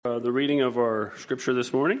the reading of our scripture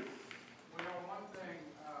this morning. Well, one thing,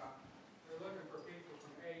 they're looking for people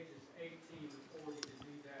from ages 18 to 40 to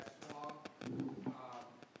do that swab. And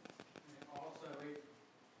also, it's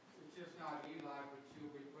just not Eli, but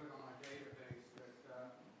you'll be put on a database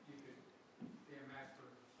that you could be a match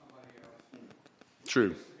for somebody else.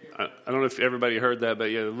 True. I don't know if everybody heard that,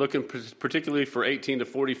 but yeah, looking particularly for 18 to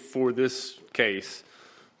 40 for this case.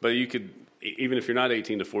 But you could, even if you're not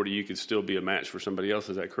 18 to 40, you could still be a match for somebody else.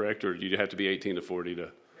 Is that correct? Or do you have to be 18 to 40 to? You have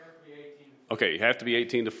to be 18 to 40. Okay, you have to be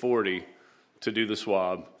 18 to 40 to do the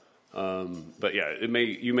swab. But yeah,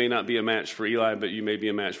 you may not be a match for Eli, but you may be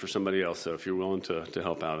a match for somebody else. So if you're willing to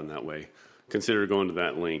help out in that way, consider going to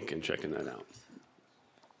that link and checking that out.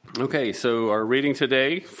 Okay, so our reading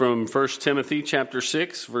today from 1 Timothy chapter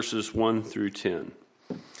 6, verses 1 through 10.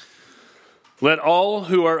 Let all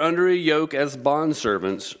who are under a yoke as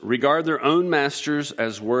bondservants regard their own masters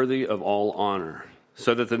as worthy of all honor,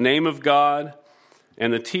 so that the name of God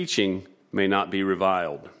and the teaching may not be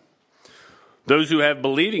reviled. Those who have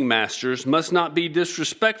believing masters must not be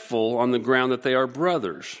disrespectful on the ground that they are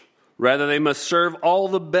brothers. Rather, they must serve all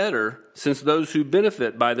the better, since those who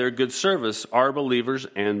benefit by their good service are believers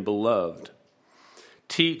and beloved.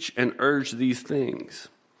 Teach and urge these things.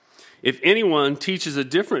 If anyone teaches a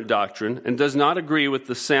different doctrine and does not agree with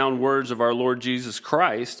the sound words of our Lord Jesus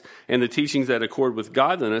Christ and the teachings that accord with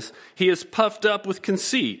godliness, he is puffed up with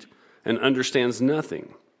conceit and understands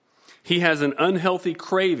nothing. He has an unhealthy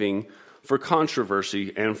craving for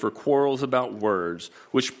controversy and for quarrels about words,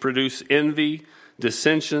 which produce envy,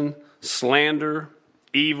 dissension, slander,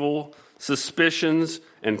 evil, suspicions,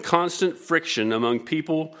 and constant friction among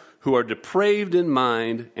people who are depraved in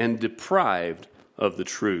mind and deprived of the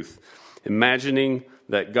truth, imagining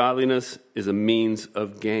that godliness is a means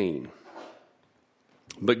of gain.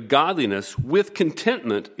 But godliness with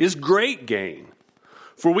contentment is great gain.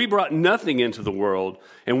 For we brought nothing into the world,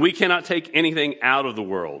 and we cannot take anything out of the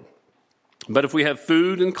world. But if we have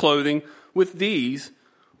food and clothing, with these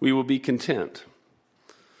we will be content.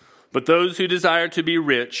 But those who desire to be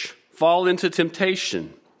rich fall into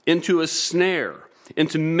temptation, into a snare,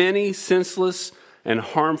 into many senseless and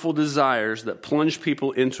harmful desires that plunge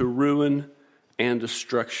people into ruin and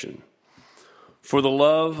destruction. For the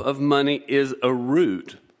love of money is a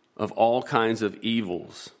root of all kinds of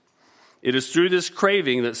evils. It is through this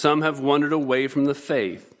craving that some have wandered away from the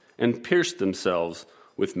faith and pierced themselves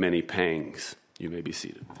with many pangs. You may be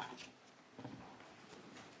seated.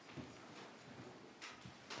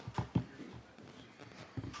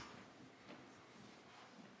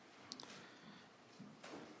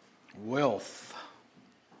 Wealth.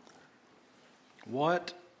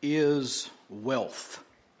 What is wealth?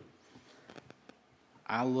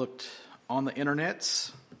 I looked on the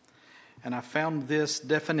internets and I found this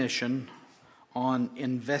definition on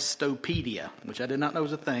Investopedia, which I did not know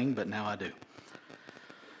was a thing, but now I do.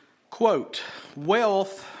 Quote,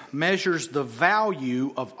 wealth measures the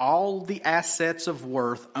value of all the assets of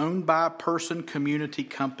worth owned by a person, community,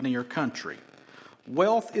 company, or country.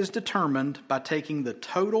 Wealth is determined by taking the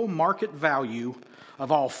total market value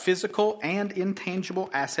of all physical and intangible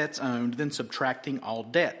assets owned, then subtracting all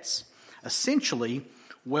debts. Essentially,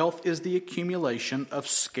 wealth is the accumulation of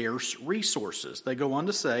scarce resources. They go on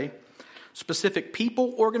to say, specific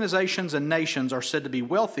people, organizations, and nations are said to be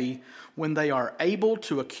wealthy when they are able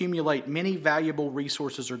to accumulate many valuable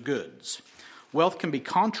resources or goods. Wealth can be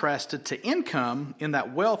contrasted to income in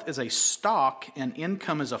that wealth is a stock and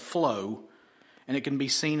income is a flow, and it can be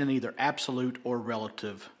seen in either absolute or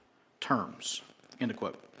relative terms. End of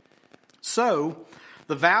quote. So,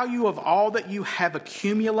 the value of all that you have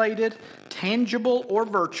accumulated, tangible or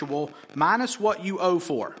virtual, minus what you owe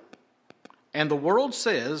for. And the world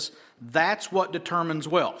says that's what determines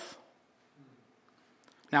wealth.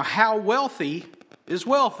 Now, how wealthy is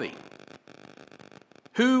wealthy?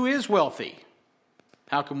 Who is wealthy?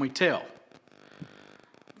 How can we tell?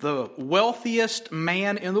 The wealthiest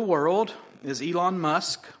man in the world is Elon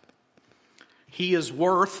Musk. He is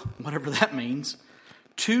worth, whatever that means,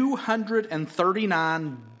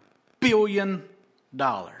 $239 billion.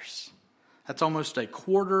 That's almost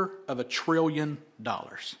 $250 billion.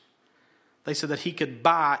 They said that he could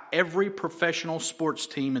buy every professional sports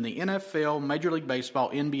team in the NFL, Major League Baseball,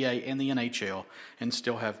 NBA, and the NHL and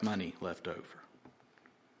still have money left over.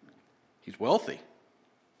 He's wealthy.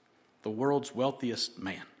 The world's wealthiest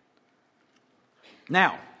man.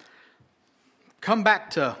 Now, come back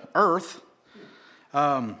to Earth.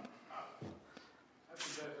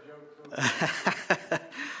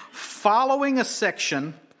 Following a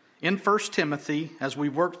section in 1 Timothy, as we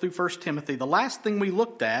worked through 1 Timothy, the last thing we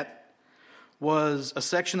looked at was a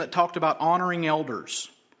section that talked about honoring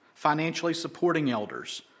elders. financially supporting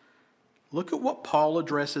elders. Look at what Paul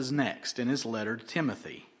addresses next in his letter to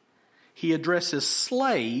Timothy. He addresses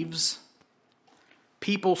slaves,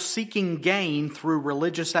 people seeking gain through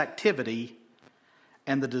religious activity,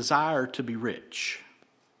 and the desire to be rich.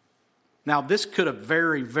 Now, this could have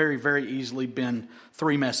very, very, very easily been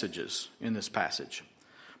 3 messages in this passage.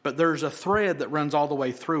 But there's a thread that runs all the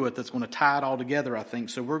way through it that's going to tie it all together, I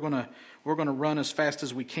think. So we're going to run as fast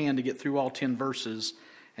as we can to get through all 10 verses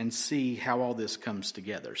and see how all this comes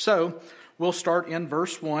together. So we'll start in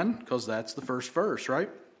verse 1 because that's the first verse, right?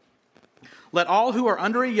 Let all who are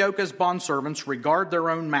under a yoke as bondservants regard their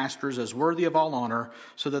own masters as worthy of all honor,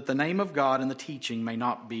 so that the name of God and the teaching may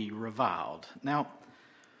not be reviled. Now,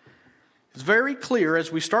 it's very clear as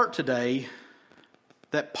we start today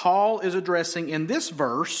that Paul is addressing in this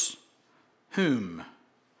verse, whom?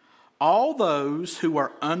 All those who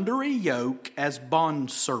are under a yoke as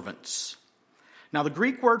bondservants. Now, the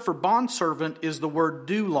Greek word for bondservant is the word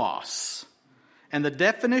doulos. And the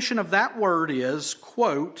definition of that word is,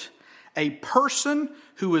 quote, a person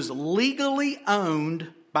who is legally owned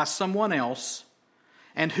by someone else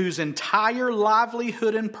and whose entire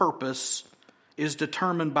livelihood and purpose is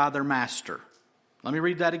determined by their master. Let me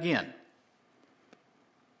read that again.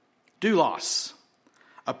 Doulos,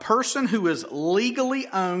 a person who is legally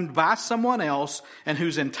owned by someone else and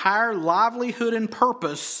whose entire livelihood and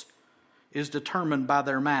purpose is determined by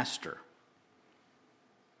their master.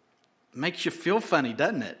 Makes you feel funny,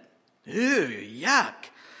 doesn't it? Ew, yuck.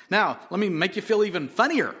 Now, let me make you feel even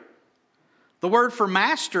funnier. The word for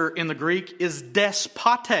master in the Greek is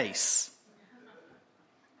despotes.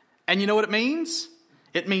 And you know what it means?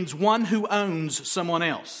 It means one who owns someone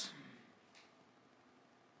else.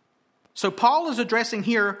 So Paul is addressing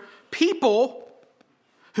here people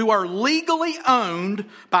who are legally owned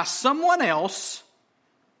by someone else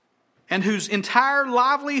and whose entire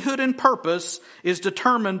livelihood and purpose is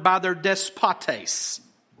determined by their despotes,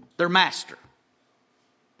 their master.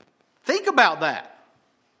 Think about that.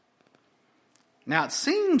 Now, it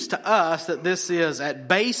seems to us that this is, at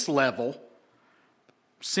base level,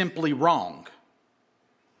 simply wrong.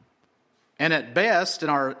 And at best, in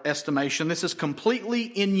our estimation, this is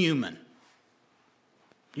completely inhuman.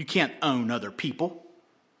 You can't own other people.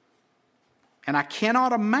 And I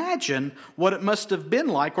cannot imagine what it must have been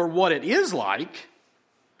like or what it is like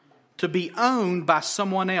to be owned by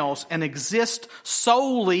someone else and exist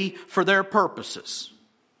solely for their purposes.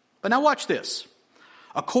 But now watch this.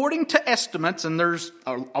 According to estimates, and there's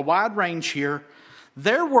a wide range here,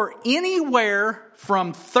 there were anywhere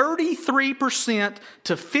from 33%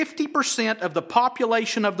 to 50% of the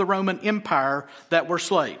population of the Roman Empire that were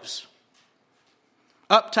slaves.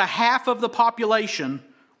 Up to half of the population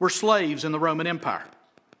were slaves in the Roman Empire.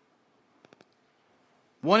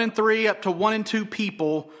 1 in 3 up to 1 in 2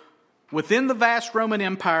 people within the vast Roman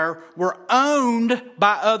Empire were owned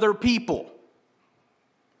by other people.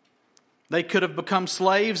 They could have become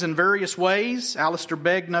slaves in various ways. Alistair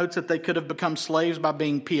Begg notes that they could have become slaves by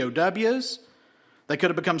being POWs. They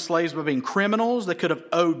could have become slaves by being criminals. They could have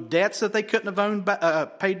owed debts that they couldn't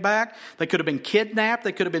have paid back. They could have been kidnapped.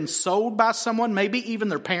 They could have been sold by someone, maybe even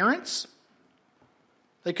their parents.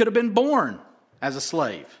 They could have been born as a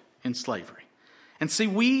slave in slavery. And see,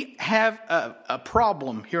 we have a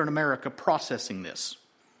problem here in America processing this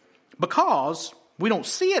because we don't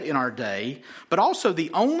see it in our day, but also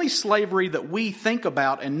the only slavery that we think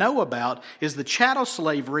about and know about is the chattel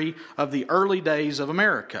slavery of the early days of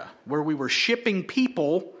America, where we were shipping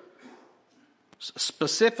people,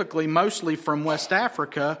 specifically mostly from West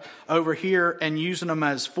Africa, over here and using them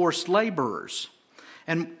as forced laborers.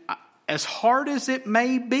 And as hard as it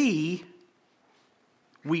may be,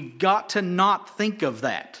 we've got to not think of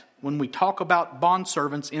that when we talk about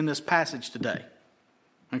bondservants in this passage today.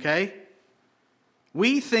 Okay?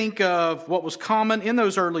 We think of what was common in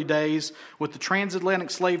those early days with the transatlantic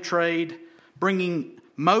slave trade, bringing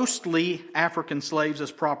mostly African slaves as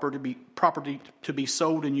property to be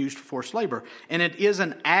sold and used for forced labor. And it is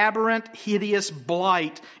an aberrant, hideous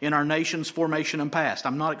blight in our nation's formation and past.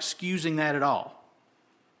 I'm not excusing that at all.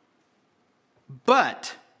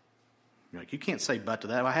 But, you can't say but to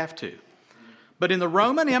that, I have to. But in the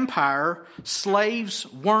Roman Empire,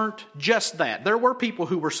 slaves weren't just that. There were people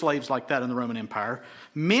who were slaves like that in the Roman Empire.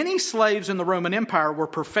 Many slaves in the Roman Empire were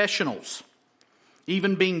professionals,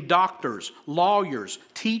 even being doctors, lawyers,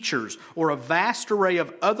 teachers, or a vast array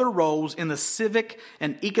of other roles in the civic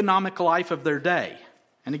and economic life of their day.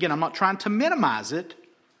 And again, I'm not trying to minimize it,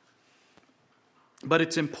 but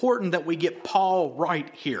it's important that we get Paul right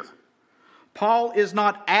here. Paul is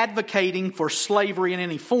not advocating for slavery in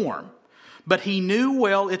any form, but he knew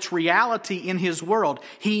well its reality in his world.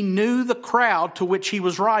 He knew the crowd to which he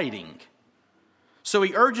was writing. So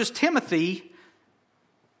he urges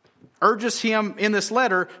him in this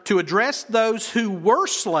letter to address those who were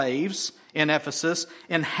slaves in Ephesus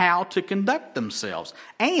and how to conduct themselves.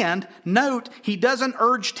 And note, he doesn't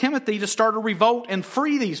urge Timothy to start a revolt and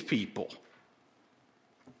free these people.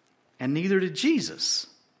 And neither did Jesus.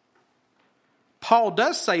 Paul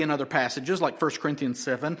does say in other passages, like 1 Corinthians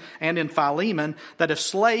 7 and in Philemon, that if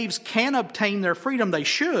slaves can obtain their freedom, they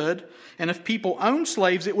should. And if people own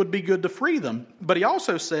slaves, it would be good to free them. But he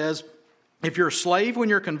also says, if you're a slave when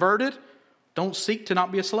you're converted, don't seek to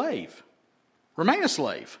not be a slave. Remain a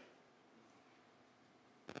slave.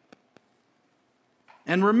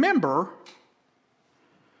 And remember,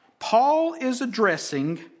 Paul is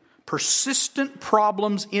addressing persistent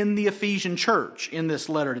problems in the Ephesian church in this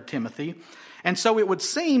letter to Timothy. And so it would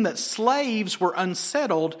seem that slaves were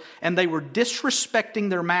unsettled and they were disrespecting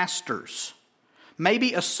their masters,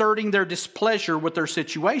 maybe asserting their displeasure with their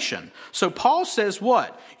situation. So Paul says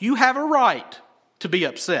what? You have a right to be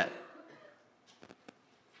upset.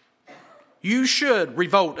 You should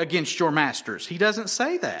revolt against your masters. He doesn't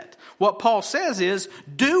say that. What Paul says is,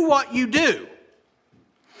 do what you do.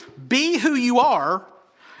 Be who you are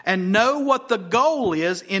and know what the goal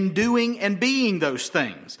is in doing and being those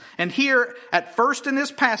things. And here, at first in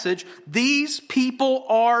this passage, these people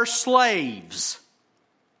are slaves.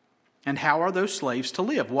 And how are those slaves to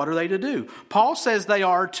live? What are they to do? Paul says they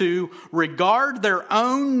are to regard their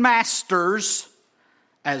own masters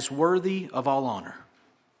as worthy of all honor.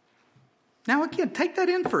 Now again, take that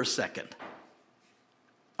in for a second.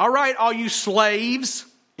 All right, all you slaves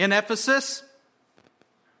in Ephesus,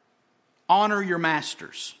 honor your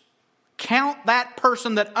masters. Count that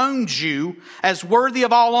person that owns you as worthy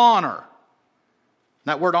of all honor.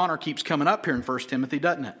 That word honor keeps coming up here in 1 Timothy,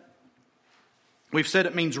 doesn't it? We've said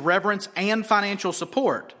it means reverence and financial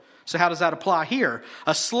support. So how does that apply here?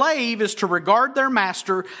 A slave is to regard their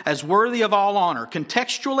master as worthy of all honor.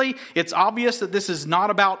 Contextually, it's obvious that this is not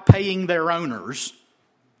about paying their owners.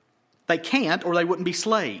 They can't, or they wouldn't be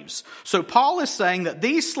slaves. So Paul is saying that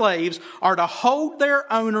these slaves are to hold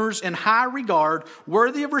their owners in high regard,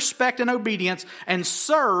 worthy of respect and obedience, and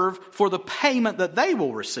serve for the payment that they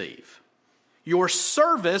will receive. Your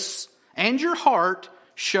service and your heart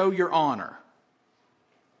show your honor.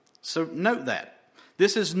 So note that.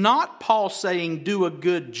 This is not Paul saying do a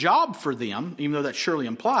good job for them, even though that's surely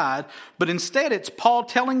implied, but instead it's Paul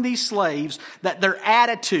telling these slaves that their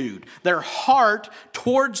attitude, their heart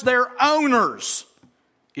towards their owners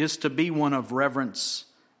is to be one of reverence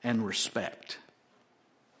and respect.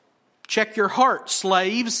 Check your heart,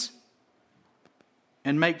 slaves,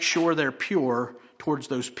 and make sure they're pure towards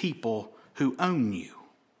those people who own you.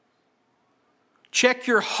 Check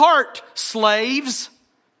your heart, slaves,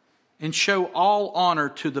 and show all honor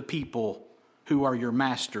to the people who are your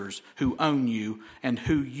masters, who own you, and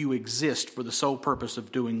who you exist for the sole purpose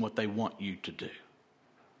of doing what they want you to do.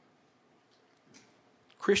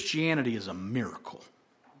 Christianity is a miracle.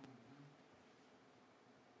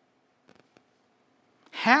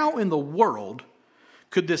 How in the world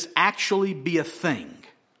could this actually be a thing?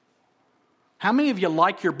 How many of you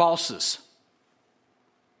like your bosses?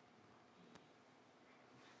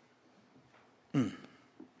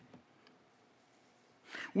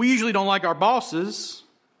 We usually don't like our bosses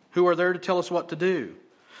who are there to tell us what to do.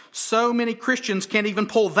 So many Christians can't even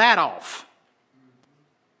pull that off.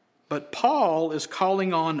 But Paul is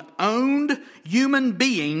calling on owned human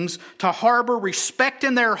beings to harbor respect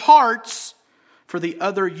in their hearts for the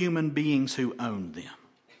other human beings who own them.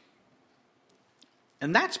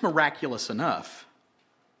 And that's miraculous enough.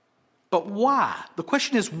 But why? The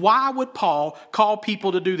question is, why would Paul call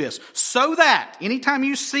people to do this? So that, anytime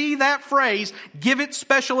you see that phrase, give it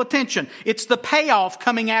special attention. It's the payoff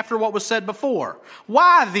coming after what was said before.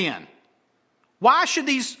 Why then? Why should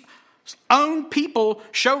these owned people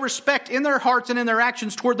show respect in their hearts and in their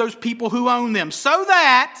actions toward those people who own them? So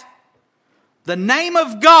that the name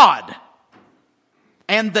of God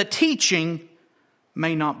and the teaching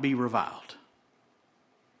may not be reviled.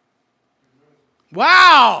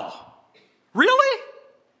 Wow! Really?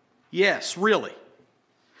 Yes, really.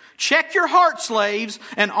 Check your heart, slaves,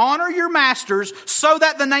 and honor your masters so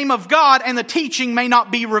that the name of God and the teaching may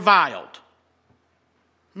not be reviled.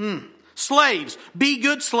 Slaves, be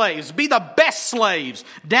good slaves. Be the best slaves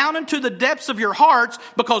down into the depths of your hearts,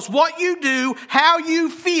 because what you do, how you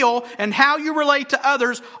feel, and how you relate to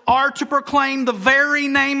others are to proclaim the very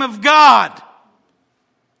name of God.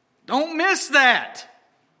 Don't miss that.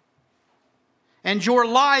 And your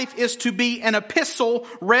life is to be an epistle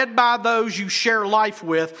read by those you share life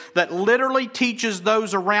with that literally teaches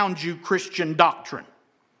those around you Christian doctrine.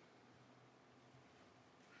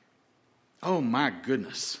 Oh my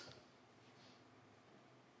goodness.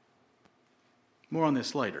 More on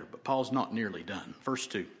this later, but Paul's not nearly done. Verse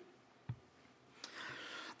 2.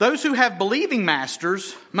 Those who have believing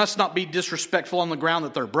masters must not be disrespectful on the ground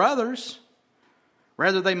that they're brothers.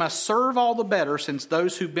 Rather, they must serve all the better, since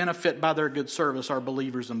those who benefit by their good service are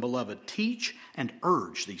believers and beloved. Teach and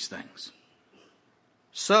urge these things.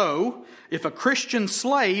 So, if a Christian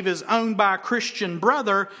slave is owned by a Christian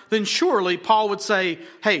brother, then surely Paul would say,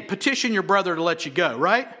 hey, petition your brother to let you go,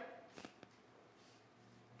 right?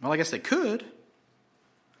 Well, I guess they could.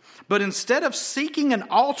 But instead of seeking an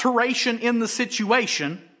alteration in the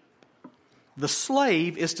situation, the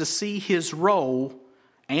slave is to see his role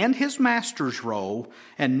and his master's role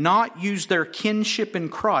and not use their kinship in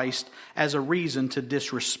Christ as a reason to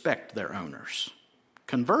disrespect their owners.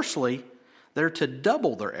 Conversely, they're to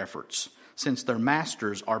double their efforts since their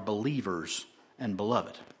masters are believers and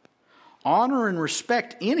beloved. Honor and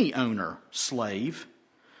respect any owner, slave,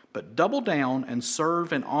 but double down and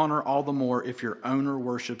serve and honor all the more if your owner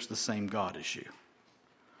worships the same God as you.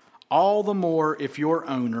 All the more if your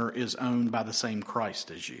owner is owned by the same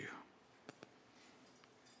Christ as you.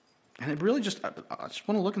 And it really just, I just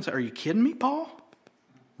want to look and say, are you kidding me, Paul?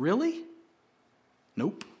 Really?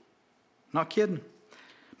 Nope. Not kidding.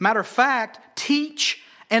 Matter of fact, teach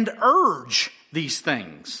and urge these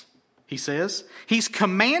things, he says. He's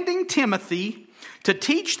commanding Timothy to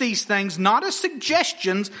teach these things not as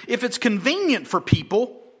suggestions if it's convenient for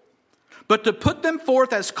people, but to put them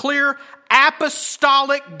forth as clear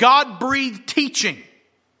apostolic God-breathed teaching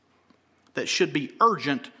that should be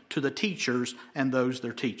urgent to the teachers and those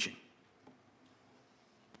they're teaching.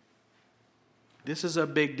 This is a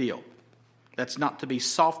big deal. That's not to be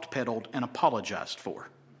soft-pedaled and apologized for,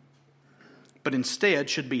 but instead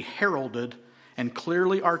should be heralded and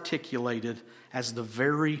clearly articulated as the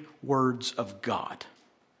very words of God.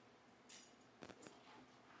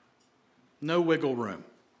 No wiggle room.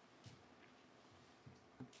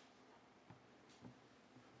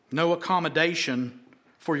 No accommodation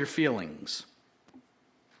for your feelings.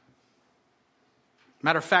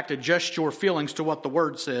 Matter of fact, adjust your feelings to what the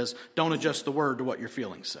Word says. Don't adjust the Word to what your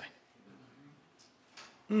feelings say.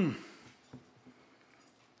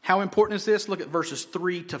 How important is this? Look at verses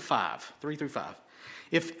 3 through 5.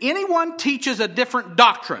 If anyone teaches a different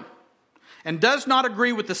doctrine and does not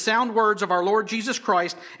agree with the sound words of our Lord Jesus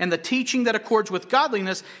Christ and the teaching that accords with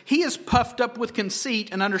godliness, he is puffed up with conceit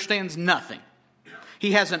and understands nothing.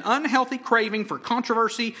 He has an unhealthy craving for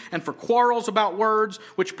controversy and for quarrels about words,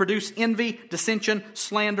 which produce envy, dissension,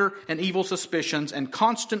 slander, and evil suspicions, and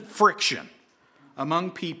constant friction among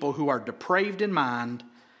people who are depraved in mind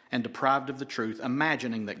and deprived of the truth,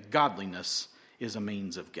 imagining that godliness is a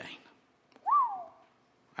means of gain.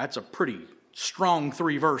 That's a pretty strong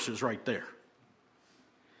 3 verses right there.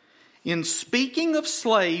 In speaking of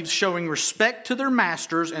slaves showing respect to their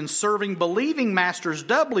masters and serving believing masters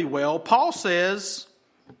doubly well, Paul says,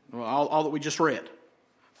 all that we just read.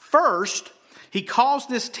 First, he calls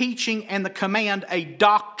this teaching and the command a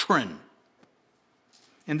doctrine.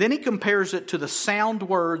 And then he compares it to the sound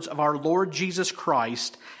words of our Lord Jesus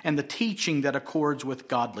Christ and the teaching that accords with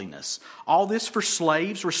godliness. All this for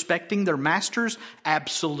slaves respecting their masters?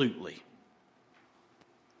 Absolutely.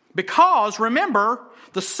 Because, remember,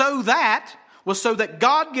 the so that was so that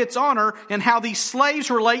God gets honor in how these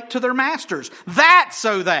slaves relate to their masters. That's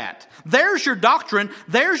so that. There's your doctrine.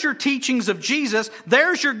 There's your teachings of Jesus.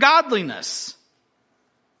 There's your godliness.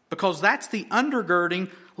 Because that's the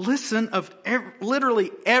undergirding, listen, of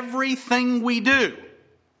literally everything we do.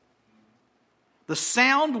 The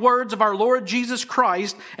sound words of our Lord Jesus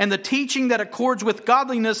Christ and the teaching that accords with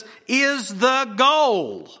godliness is the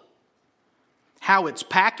goal. How it's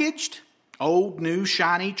packaged, old, new,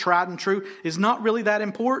 shiny, tried and true, is not really that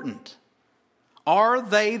important. Are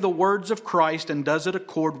they the words of Christ, and does it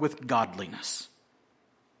accord with godliness?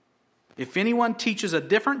 If anyone teaches a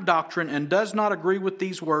different doctrine and does not agree with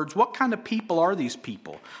these words, what kind of people are these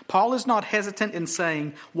people? Paul is not hesitant in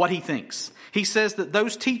saying what he thinks. He says that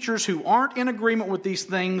those teachers who aren't in agreement with these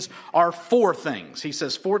things are 4 things. He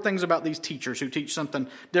says 4 things about these teachers who teach something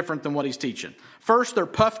different than what he's teaching. First, they're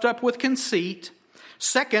puffed up with conceit.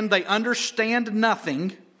 Second, they understand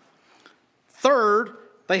nothing. Third,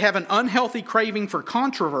 they have an unhealthy craving for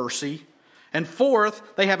controversy. And fourth,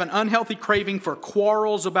 they have an unhealthy craving for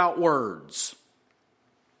quarrels about words.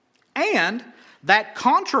 And that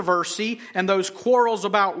controversy and those quarrels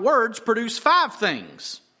about words produce 5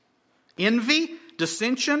 things: envy,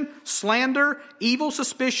 dissension, slander, evil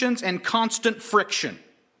suspicions, and constant friction.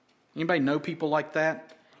 Anybody know people like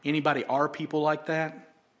that? Anybody are people like that?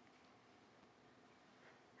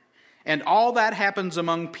 And all that happens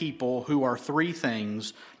among people who are three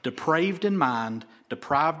things: depraved in mind,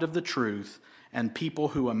 deprived of the truth, and people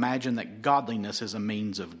who imagine that godliness is a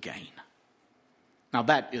means of gain. Now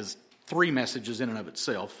that is 3 messages in and of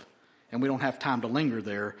itself, and we don't have time to linger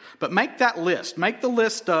there. But make that list. Make the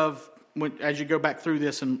list of, as you go back through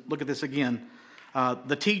this and look at this again,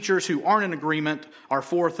 the teachers who aren't in agreement are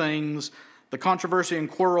 4 things. The controversy and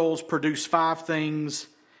quarrels produce 5 things.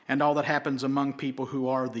 And all that happens among people who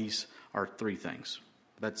are these are 3 things.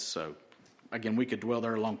 That's so. Again, we could dwell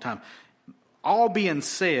there a long time. All being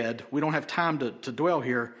said, we don't have time to dwell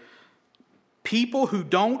here. People who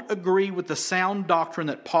don't agree with the sound doctrine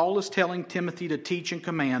that Paul is telling Timothy to teach and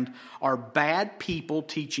command are bad people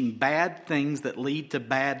teaching bad things that lead to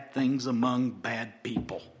bad things among bad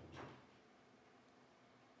people.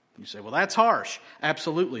 You say, well, that's harsh.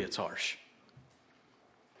 Absolutely, it's harsh.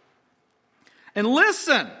 And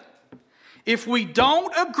listen, if we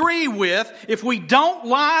don't agree with, if we don't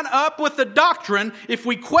line up with the doctrine, if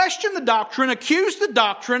we question the doctrine, accuse the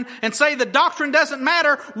doctrine, and say the doctrine doesn't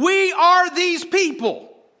matter, we are these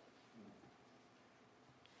people.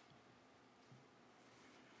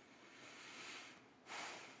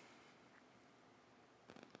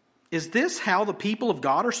 Is this how the people of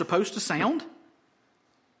God are supposed to sound?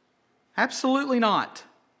 Absolutely not.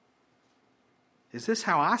 Is this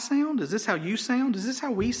how I sound? Is this how you sound? Is this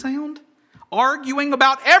how we sound? Arguing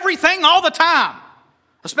about everything all the time.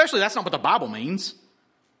 Especially, that's not what the Bible means.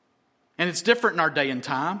 And it's different in our day and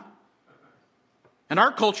time. And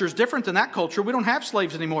our culture is different than that culture. We don't have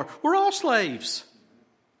slaves anymore. We're all slaves.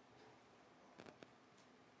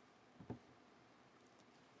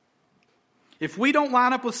 If we don't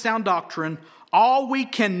line up with sound doctrine, all we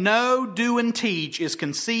can know, do, and teach is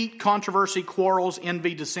conceit, controversy, quarrels,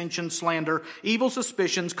 envy, dissension, slander, evil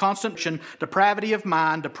suspicions, constant depravity of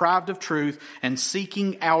mind, deprived of truth, and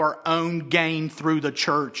seeking our own gain through the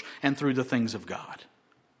church and through the things of God.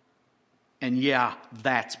 And yeah,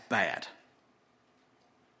 that's bad.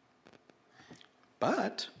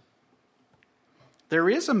 But there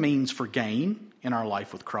is a means for gain in our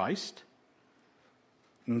life with Christ.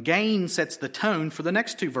 And gain sets the tone for the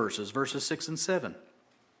next 2 verses, verses 6 and 7.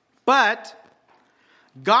 But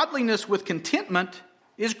godliness with contentment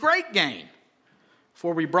is great gain.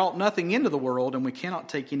 For we brought nothing into the world, and we cannot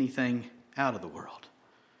take anything out of the world.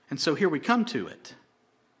 And so here we come to it.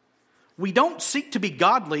 We don't seek to be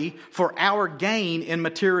godly for our gain in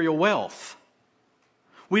material wealth.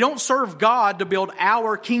 We don't serve God to build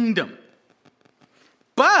our kingdom.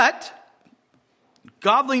 But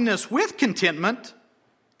godliness with contentment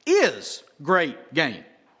is great gain.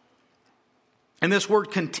 And this word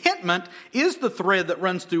contentment is the thread that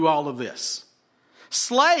runs through all of this.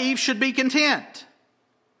 Slaves should be content.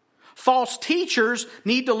 False teachers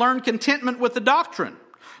need to learn contentment with the doctrine.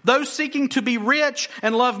 Those seeking to be rich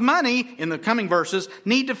and love money, in the coming verses,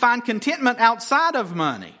 need to find contentment outside of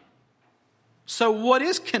money. So what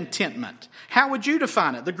is contentment? How would you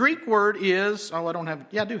define it? The Greek word is, I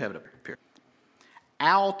do have it up here.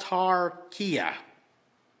 Autarkia.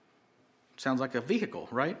 Sounds like a vehicle,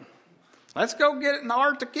 right? Let's go get it in the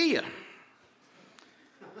Artakia.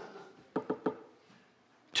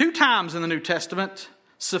 2 times in the New Testament,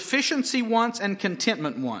 sufficiency once and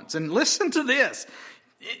contentment once. And listen to this.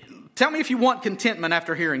 Tell me if you want contentment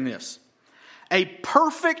after hearing this. A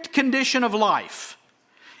perfect condition of life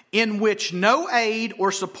in which no aid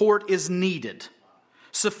or support is needed.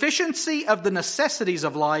 Sufficiency of the necessities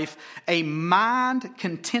of life, a mind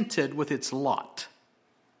contented with its lot.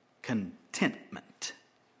 Contentment.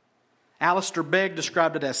 Alistair Begg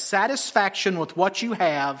described it as satisfaction with what you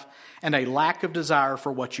have and a lack of desire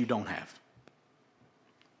for what you don't have.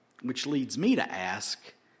 Which leads me to ask,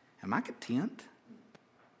 am I content?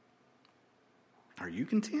 Are you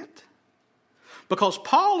content? Because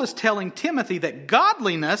Paul is telling Timothy that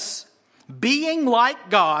godliness, being like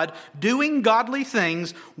God, doing godly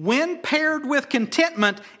things, when paired with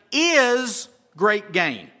contentment, is great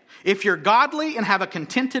gain. If you're godly and have a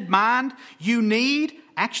contented mind, you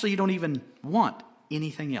don't even want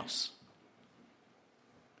anything else.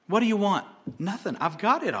 What do you want? Nothing. I've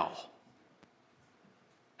got it all.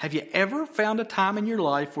 Have you ever found a time in your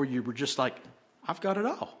life where you were just like, I've got it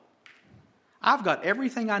all? I've got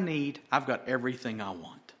everything I need. I've got everything I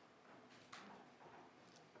want.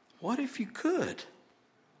 What if you could?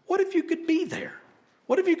 What if you could be there?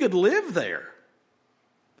 What if you could live there?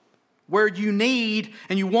 Where you need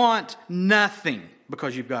and you want nothing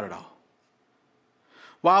because you've got it all.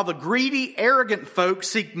 While the greedy, arrogant folk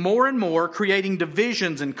seek more and more, creating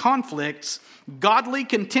divisions and conflicts, godly,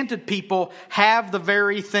 contented people have the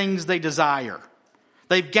very things they desire.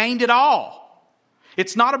 They've gained it all.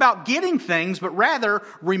 It's not about getting things, but rather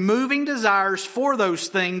removing desires for those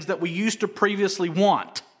things that we used to previously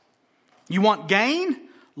want. You want gain?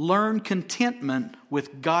 Learn contentment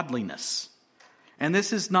with godliness. And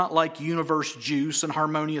this is not like universe juice and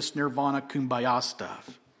harmonious nirvana kumbaya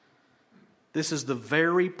stuff. This is the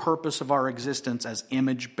very purpose of our existence as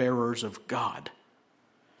image bearers of God.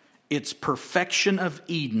 It's perfection of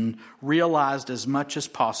Eden realized as much as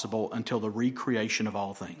possible until the recreation of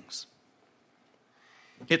all things.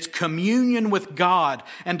 It's communion with God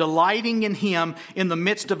and delighting in Him in the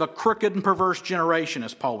midst of a crooked and perverse generation,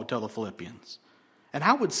 as Paul would tell the Philippians. And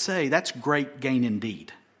I would say that's great gain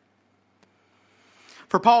indeed.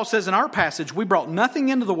 For Paul says in our passage, we brought nothing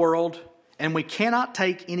into the world, and we cannot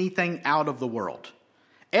take anything out of the world.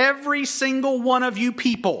 Every single one of you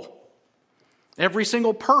people, every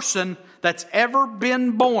single person that's ever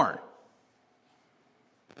been born,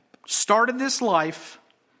 started this life,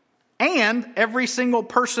 and every single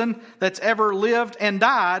person that's ever lived and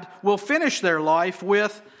died will finish their life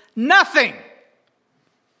with nothing.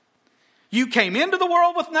 You came into the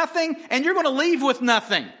world with nothing, and you're going to leave with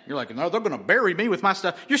nothing. You're like, no, they're going to bury me with my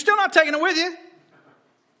stuff. You're still not taking it with you.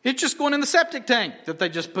 It's just going in the septic tank that they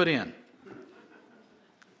just put in.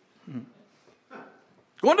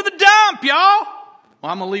 Going to the dump, y'all.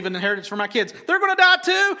 Well, I'm going to leave an inheritance for my kids. They're going to die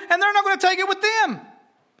too, and they're not going to take it with them.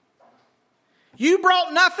 You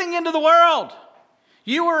brought nothing into the world.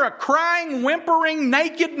 You were a crying, whimpering,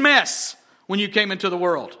 naked mess when you came into the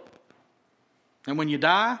world. And when you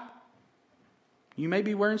die, you may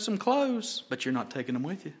be wearing some clothes, but you're not taking them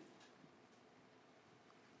with you.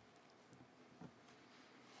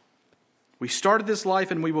 We started this life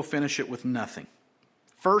and we will finish it with nothing.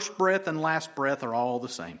 First breath and last breath are all the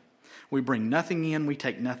same. We bring nothing in, we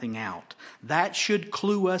take nothing out. That should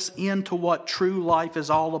clue us into what true life is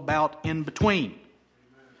all about in between.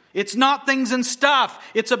 It's not things and stuff.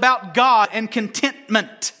 It's about God and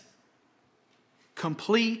contentment.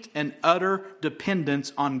 Complete and utter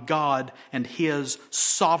dependence on God and His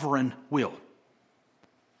sovereign will.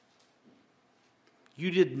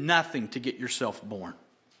 You did nothing to get yourself born.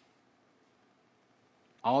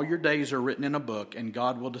 All your days are written in a book, and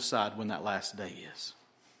God will decide when that last day is.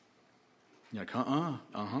 You're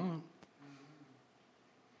like,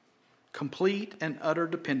 Complete and utter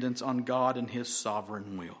dependence on God and His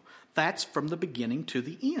sovereign will. That's from the beginning to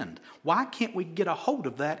the end. Why can't we get a hold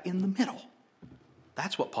of that in the middle?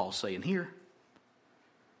 That's what Paul's saying here.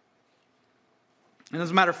 And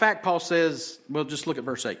as a matter of fact, Paul says, well, just look at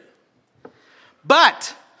verse 8.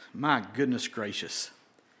 But, my goodness gracious,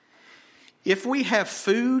 if we have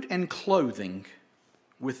food and clothing,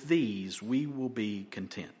 with these we will be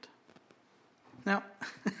content. Now,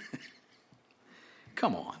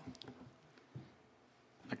 come on.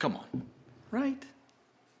 Now, come on. Right?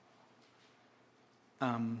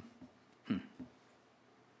 Now,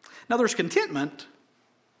 there's contentment,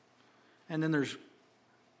 and then there's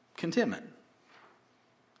contentment.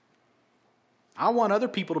 I want other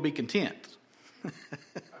people to be content.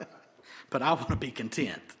 But I want to be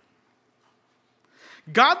content.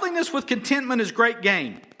 Godliness with contentment is great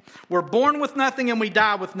gain. We're born with nothing and we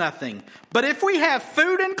die with nothing. But if we have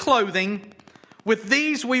food and clothing, with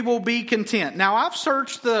these we will be content. Now, I've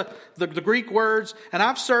searched the Greek words, and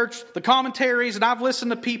I've searched the commentaries, and I've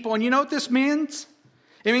listened to people, and you know what this means?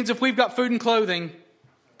 It means if we've got food and clothing,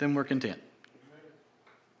 then we're content.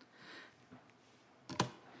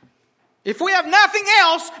 If we have nothing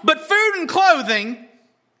else but food and clothing,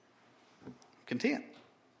 content.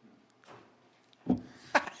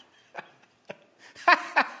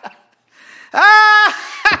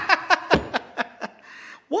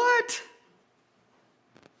 What?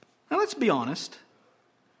 Now let's be honest.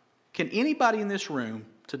 Can anybody in this room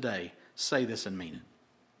today say this and mean it?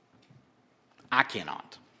 I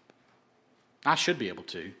cannot. I should be able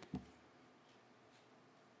to.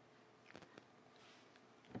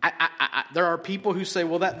 There are people who say,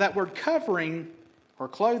 well, that word covering or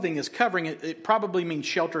clothing is covering. It probably means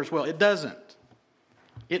shelter as well. It doesn't.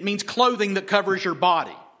 It means clothing that covers your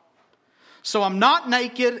body. So I'm not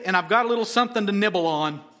naked and I've got a little something to nibble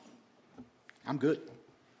on. I'm good.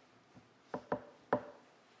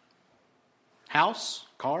 House,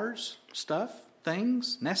 cars, stuff,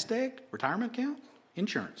 things, nest egg, retirement account,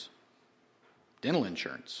 insurance, dental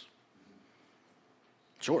insurance.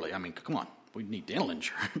 Surely, I mean, come on. We need dental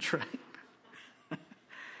insurance, right?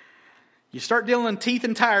 You start dealing in teeth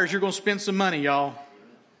and tires, you're going to spend some money, y'all.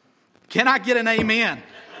 Can I get an amen?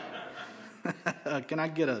 Can I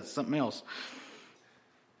get something else?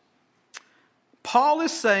 Paul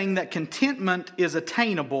is saying that contentment is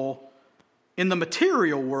attainable in the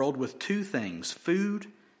material world with two things, food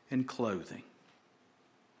and clothing.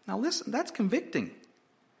 Now listen, that's convicting.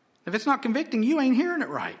 If it's not convicting, you ain't hearing it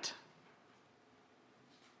right.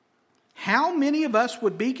 How many of us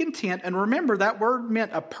would be content? And remember, that word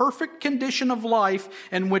meant a perfect condition of life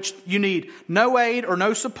in which you need no aid or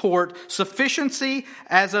no support, sufficiency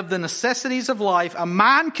as of the necessities of life, a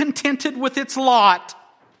mind contented with its lot,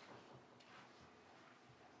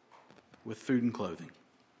 with food and clothing.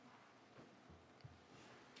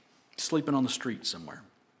 Sleeping on the street somewhere.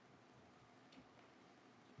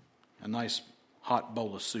 A nice hot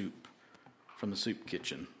bowl of soup from the soup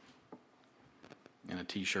kitchen. And a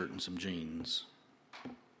t-shirt and some jeans.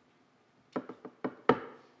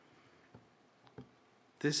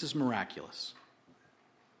 This is miraculous.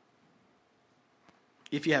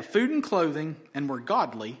 If you have food and clothing and were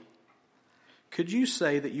godly, could you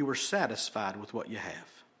say that you were satisfied with what you have?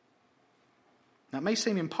 That may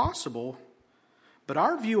seem impossible, but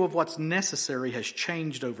our view of what's necessary has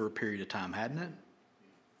changed over a period of time, hadn't it?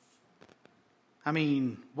 I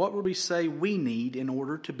mean, what would we say we need in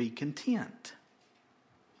order to be content?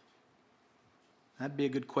 That'd be a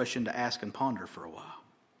good question to ask and ponder for a while.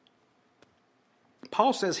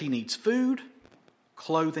 Paul says he needs food,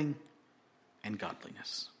 clothing, and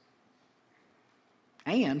godliness.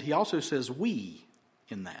 And he also says we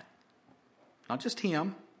in that. Not just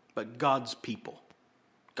him, but God's people,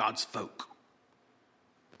 God's folk.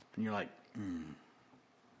 And you're like,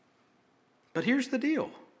 But here's the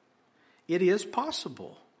deal. It is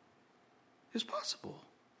possible. It's possible.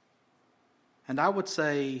 And I would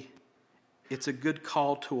say it's a good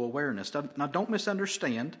call to awareness. Now, don't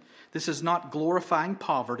misunderstand. This is not glorifying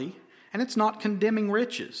poverty, and it's not condemning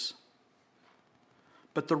riches.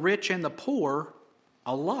 But the rich and the poor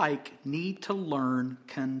alike need to learn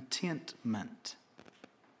contentment.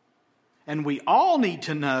 And we all need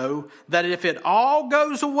to know that if it all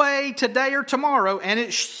goes away today or tomorrow, and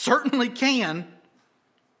it certainly can,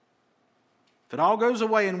 if it all goes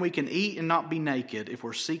away and we can eat and not be naked, if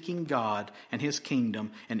we're seeking God and His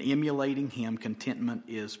kingdom and emulating Him, contentment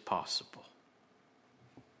is possible.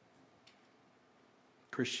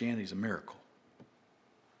 Christianity is a miracle.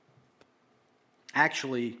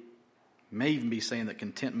 Actually, may even be saying that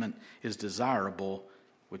contentment is desirable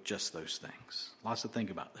with just those things. Lots to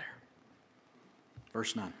think about there.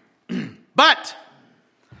 Verse 9. But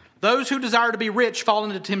those who desire to be rich fall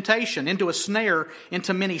into temptation, into a snare,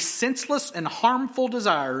 into many senseless and harmful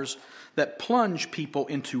desires that plunge people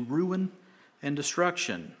into ruin and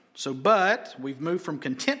destruction. But we've moved from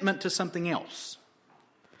contentment to something else.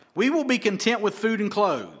 We will be content with food and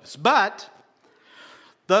clothes, but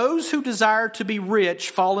those who desire to be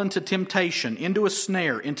rich fall into temptation, into a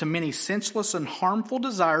snare, into many senseless and harmful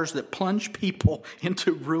desires that plunge people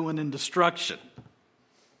into ruin and destruction.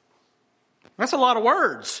 That's a lot of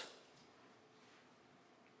words.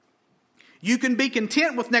 You can be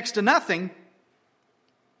content with next to nothing,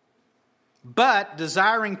 but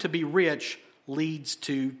desiring to be rich leads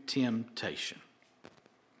to temptation.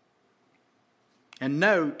 And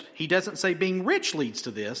note, he doesn't say being rich leads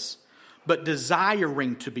to this, but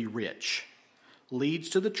desiring to be rich leads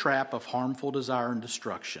to the trap of harmful desire and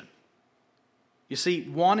destruction. You see,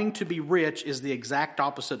 wanting to be rich is the exact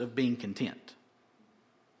opposite of being content.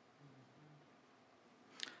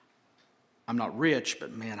 I'm not rich,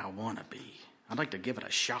 but man, I want to be. I'd like to give it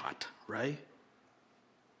a shot, right?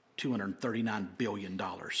 $239 billion.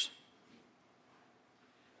 Y'all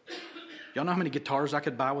know how many guitars I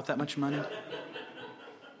could buy with that much money?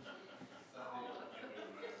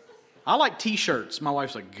 I like t-shirts. My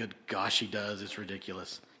wife's like, good gosh, she does. It's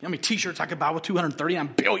ridiculous. You know how many t-shirts I could buy with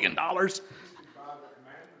 $239 billion?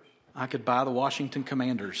 I could buy the Washington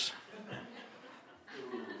Commanders.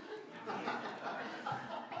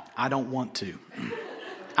 I don't want to.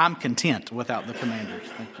 I'm content without the Commanders.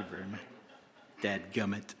 Thank you very much.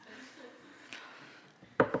 Dadgummit.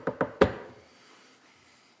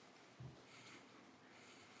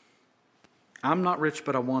 I'm not rich,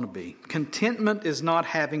 but I want to be. Contentment is not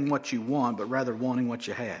having what you want, but rather wanting what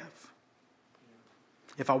you have.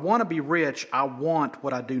 If I want to be rich, I want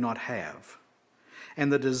what I do not have.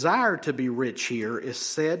 And the desire to be rich here is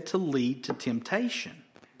said to lead to temptation.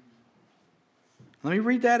 Let me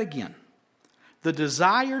read that again. The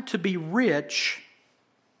desire to be rich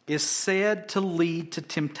is said to lead to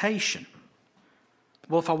temptation.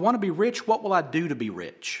 Well, if I want to be rich, what will I do to be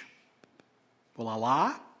rich? Will I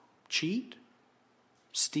lie, cheat,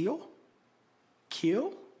 steal,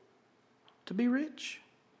 kill to be rich?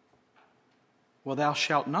 Well, thou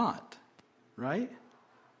shalt not right?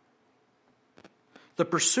 The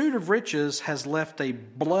pursuit of riches has left a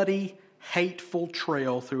bloody, hateful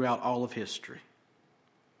trail throughout all of history.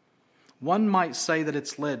 One might say that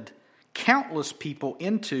it's led countless people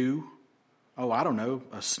into,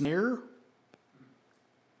 a snare,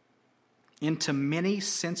 into many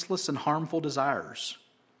senseless and harmful desires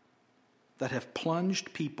that have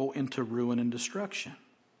plunged people into ruin and destruction.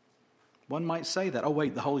 One might say that.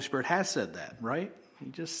 The Holy Spirit has said that, right? He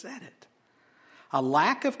just said it. A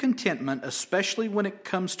lack of contentment, especially when it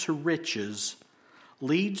comes to riches,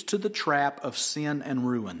 leads to the trap of sin and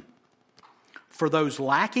ruin for those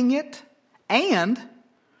lacking it and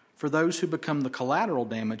for those who become the collateral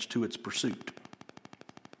damage to its pursuit.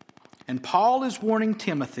 And Paul is warning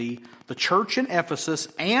Timothy, the church in Ephesus,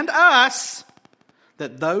 and us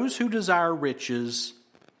that those who desire riches,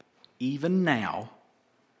 even now,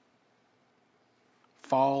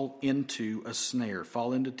 fall into a snare,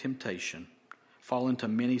 fall into temptation, fall into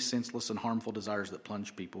many senseless and harmful desires that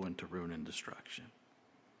plunge people into ruin and destruction.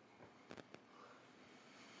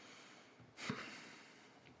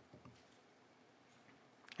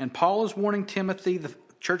 And Paul is warning Timothy, the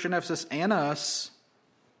church in Ephesus, and us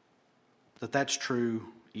that that's true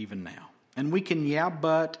even now. And we can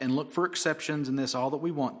but and look for exceptions in this all that we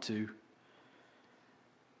want to.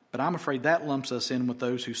 But I'm afraid that lumps us in with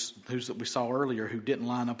those that we saw earlier who didn't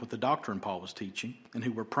line up with the doctrine Paul was teaching and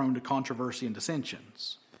who were prone to controversy and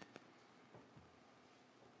dissensions.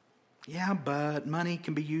 Yeah, but money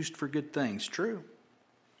can be used for good things. True.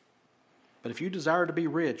 But if you desire to be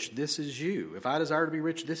rich, this is you. If I desire to be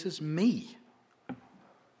rich, this is me.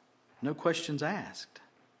 No questions asked.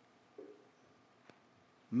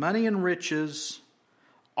 Money and riches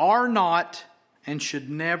are not and should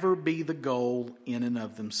never be the goal in and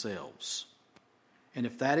of themselves. And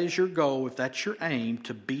if that is your goal, if that's your aim,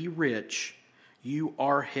 to be rich, you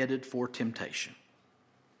are headed for temptation.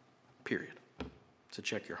 Period. So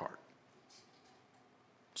check your heart.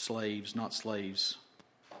 Slaves, not slaves.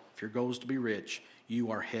 If your goal is to be rich,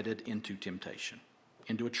 you are headed into temptation,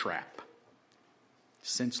 into a trap.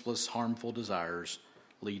 Senseless, harmful desires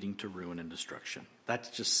leading to ruin and destruction. That's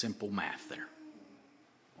just simple math there.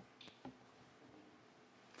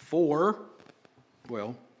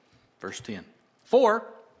 Verse 10. For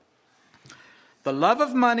the love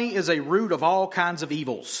of money is a root of all kinds of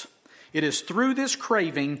evils. It is through this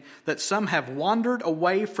craving that some have wandered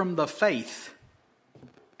away from the faith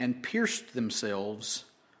and pierced themselves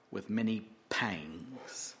with many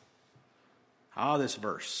pangs. This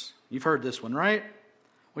verse. You've heard this one, right?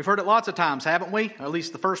 We've heard it lots of times, haven't we? Or at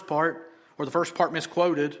least the first part, or the first part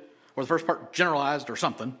misquoted, or the first part generalized or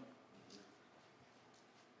something.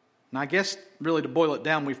 And I guess, really to boil it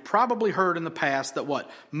down, we've probably heard in the past that what?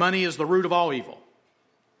 Money is the root of all evil.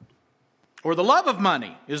 Or the love of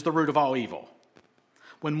money is the root of all evil.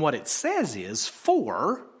 When what it says is,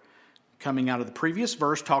 for, coming out of the previous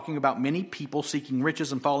verse, talking about many people seeking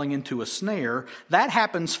riches and falling into a snare, that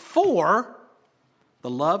happens for the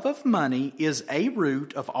love of money is a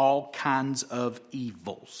root of all kinds of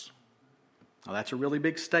evils. Now that's a really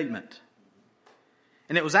big statement.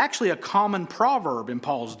 And it was actually a common proverb in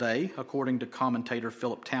Paul's day, according to commentator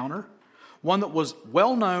Philip Towner. One that was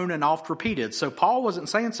well known and oft repeated. So Paul wasn't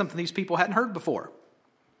saying something these people hadn't heard before.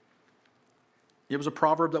 It was a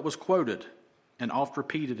proverb that was quoted and oft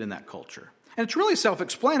repeated in that culture. And it's really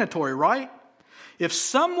self-explanatory, right? If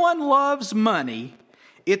someone loves money,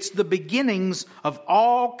 it's the beginnings of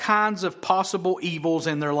all kinds of possible evils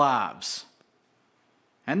in their lives.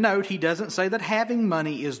 And note, he doesn't say that having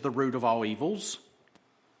money is the root of all evils.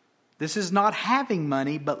 This is not having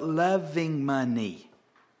money, but loving money.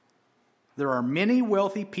 There are many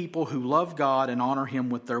wealthy people who love God and honor Him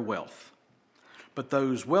with their wealth. But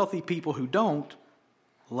those wealthy people who don't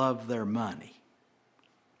love their money.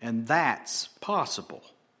 And that's possible.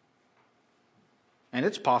 And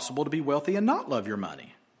it's possible to be wealthy and not love your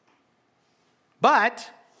money. But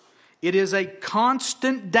it is a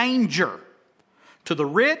constant danger to the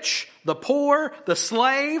rich, the poor, the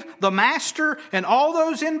slave, the master, and all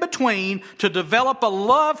those in between to develop a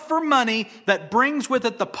love for money that brings with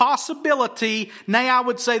it the possibility, nay, I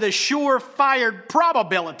would say the surefire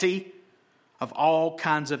probability of all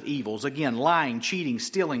kinds of evils. Again, lying, cheating,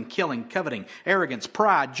 stealing, killing, coveting, arrogance,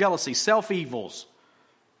 pride, jealousy, self-evils,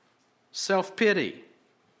 self-pity.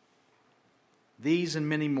 These and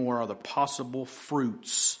many more are the possible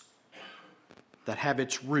fruits that have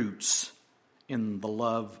its roots in the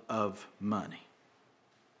love of money.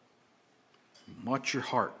 Watch your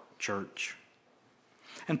heart, church.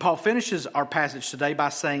 And Paul finishes our passage today by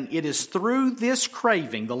saying, it is through this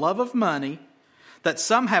craving, the love of money, that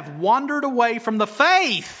some have wandered away from the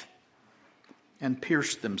faith and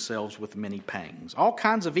pierced themselves with many pangs. All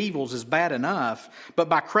kinds of evils is bad enough, but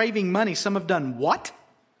by craving money, some have done what?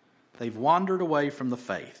 They've wandered away from the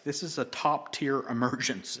faith. This is a top-tier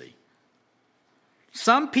emergency.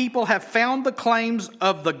 Some people have found the claims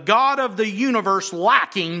of the God of the universe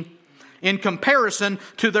lacking in comparison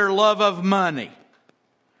to their love of money.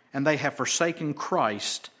 And they have forsaken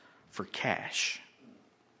Christ for cash.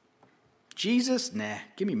 Jesus, nah,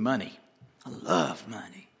 give me money. I love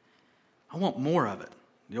money. I want more of it.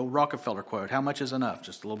 The old Rockefeller quote, how much is enough?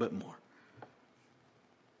 Just a little bit more.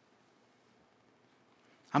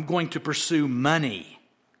 I'm going to pursue money.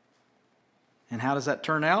 And how does that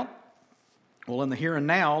turn out? Well, in the here and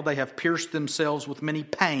now, they have pierced themselves with many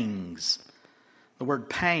pangs. The word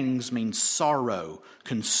pangs means sorrow,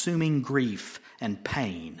 consuming grief, and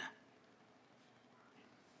pain.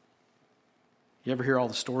 You ever hear all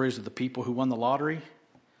the stories of the people who won the lottery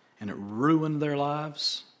and it ruined their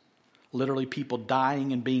lives? Literally people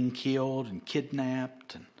dying and being killed and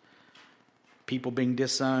kidnapped, and people being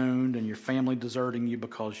disowned, and your family deserting you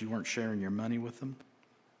because you weren't sharing your money with them.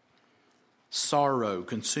 Sorrow,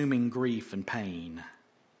 consuming grief and pain.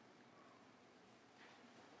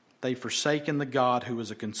 They've forsaken the God who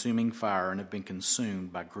is a consuming fire and have been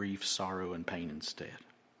consumed by grief, sorrow, and pain instead.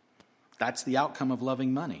 That's the outcome of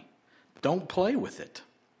loving money. Don't play with it.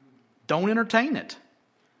 Don't entertain it.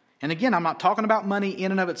 And again, I'm not talking about money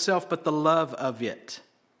in and of itself, but the love of it.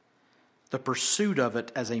 The pursuit of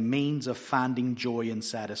it as a means of finding joy and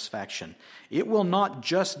satisfaction. It will not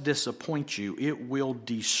just disappoint you, it will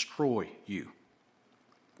destroy you.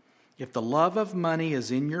 If the love of money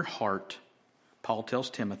is in your heart, Paul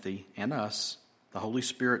tells Timothy and us, the Holy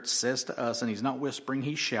Spirit says to us, and he's not whispering,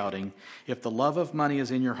 he's shouting, if the love of money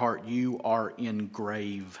is in your heart, you are in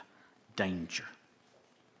grave danger.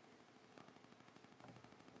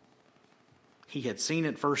 He had seen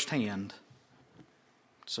it firsthand.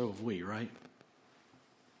 So have we, right?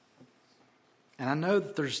 And I know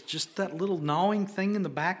that there's just that little gnawing thing in the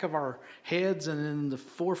back of our heads and in the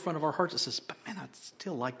forefront of our hearts that says, but man, I'd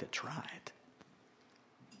still like to try it.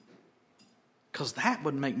 Because that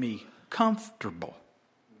would make me comfortable.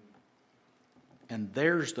 And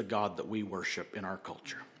there's the God that we worship in our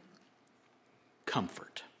culture.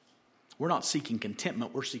 Comfort. We're not seeking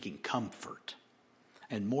contentment, we're seeking comfort.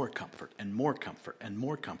 And more comfort, and more comfort, and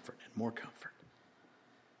more comfort, and more comfort.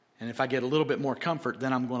 And if I get a little bit more comfort,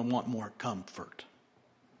 then I'm going to want more comfort.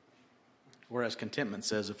 Whereas contentment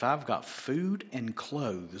says, if I've got food and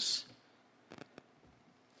clothes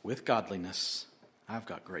with godliness, I've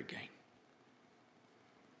got great gain.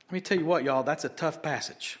 Let me tell you what, y'all, that's a tough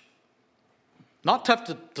passage. Not tough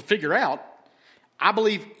to figure out. I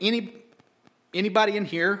believe anybody in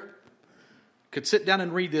here could sit down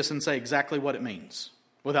and read this and say exactly what it means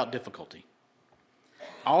without difficulty.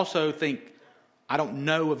 I also think I don't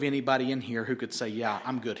know of anybody in here who could say, yeah,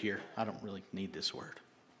 I'm good here. I don't really need this word.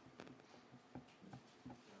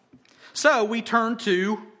 So we turn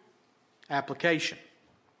to application.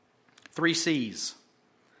 3 C's.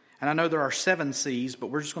 And I know there are 7 C's,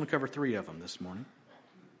 but we're just going to cover 3 of them this morning.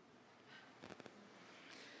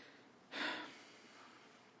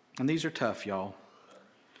 And these are tough, y'all.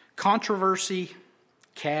 Controversy,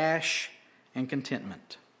 cash, and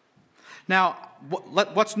contentment. Now,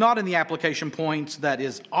 what's not in the application points that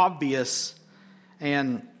is obvious,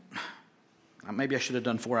 and maybe I should have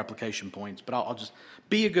done 4 application points, but I'll just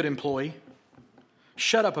be a good employee.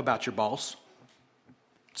 Shut up about your boss.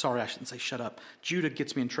 Sorry, I shouldn't say shut up. Judah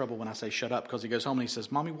gets me in trouble when I say shut up because he goes home and he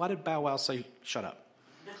says, Mommy, why did Bow Wow say shut up?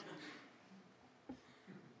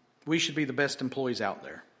 We should be the best employees out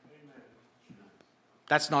there.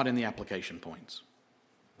 That's not in the application points.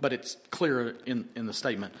 But it's clear in the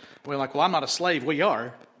statement. We're like, well, I'm not a slave. Well, you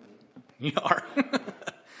are. You are.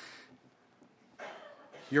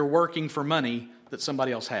 You're working for money that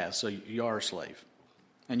somebody else has, so you are a slave.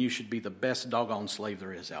 And you should be the best doggone slave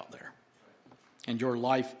there is out there. And your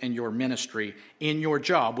life and your ministry in your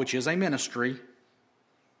job, which is a ministry,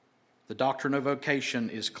 the doctrine of vocation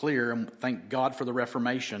is clear, and thank God for the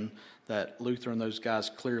Reformation that Luther and those guys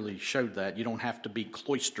clearly showed that. You don't have to be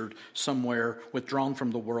cloistered somewhere, withdrawn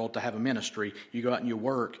from the world to have a ministry. You go out and you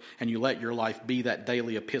work, and you let your life be that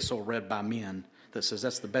daily epistle read by men that says,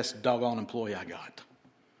 that's the best doggone employee I got.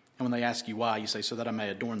 And when they ask you why, you say, so that I may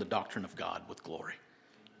adorn the doctrine of God with glory,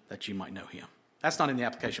 that you might know him. That's not in the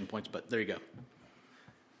application points, but there you go.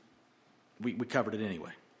 We covered it anyway.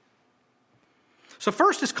 So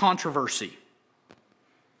first is controversy.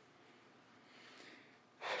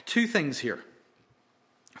 2 things here.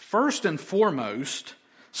 First and foremost,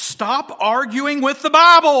 stop arguing with the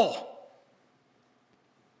Bible.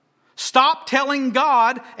 Stop telling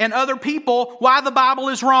God and other people why the Bible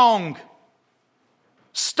is wrong.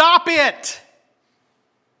 Stop it.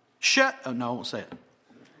 Oh, no, I won't say it.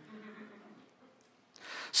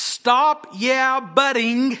 Stop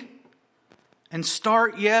butting and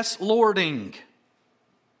start yes lording.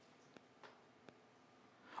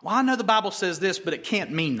 Well, I know the Bible says this, but it can't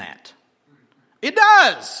mean that. It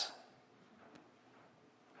does.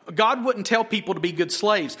 God wouldn't tell people to be good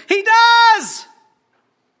slaves. He does.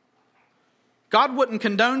 God wouldn't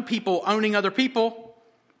condone people owning other people.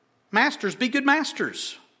 Masters, be good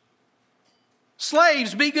masters.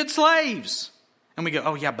 Slaves, be good slaves. And we go,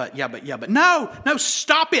 oh, yeah, but. No,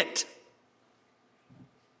 stop it.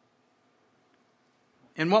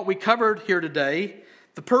 And what we covered here today,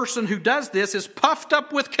 the person who does this is puffed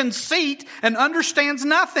up with conceit and understands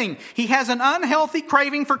nothing. He has an unhealthy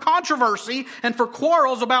craving for controversy and for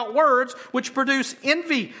quarrels about words which produce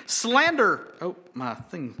envy, slander. Oh, my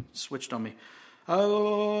thing switched on me.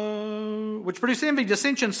 Which produce envy,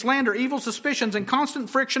 dissension, slander, evil suspicions, and constant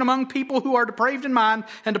friction among people who are depraved in mind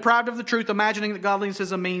and deprived of the truth, imagining that godliness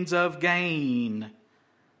is a means of gain.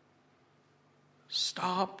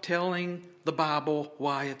 Stop telling the Bible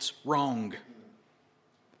why it's wrong.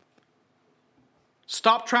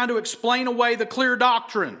 Stop trying to explain away the clear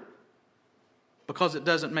doctrine because it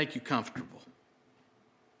doesn't make you comfortable.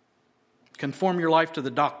 Conform your life to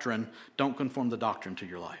the doctrine. Don't conform the doctrine to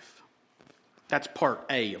your life. That's part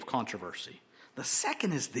A of controversy. The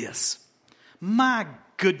second is this. My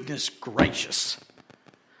goodness gracious.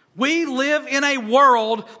 We live in a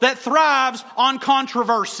world that thrives on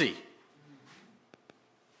controversy.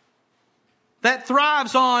 That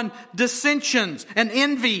thrives on dissensions and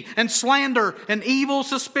envy and slander and evil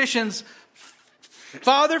suspicions.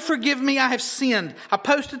 Father, forgive me, I have sinned. I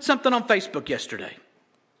posted something on Facebook yesterday.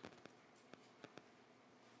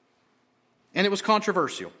 And it was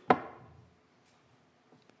controversial.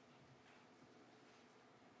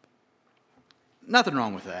 Nothing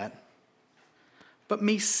wrong with that. But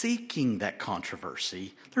me seeking that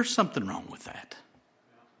controversy, there's something wrong with that.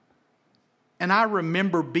 And I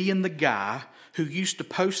remember being the guy who used to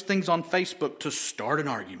post things on Facebook to start an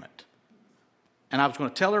argument. And I was going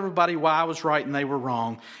to tell everybody why I was right and they were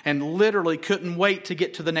wrong. And literally couldn't wait to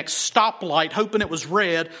get to the next stoplight, hoping it was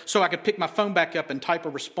red, so I could pick my phone back up and type a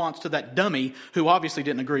response to that dummy who obviously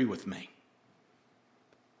didn't agree with me.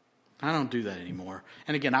 I don't do that anymore.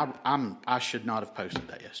 And again, I should not have posted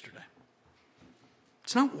that yesterday.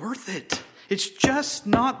 It's not worth it. It's just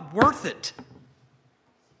not worth it.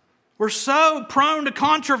 We're so prone to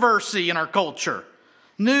controversy in our culture.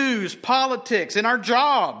 News, politics, in our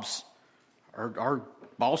jobs. Our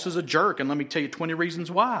boss is a jerk, and let me tell you 20 reasons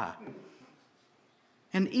why.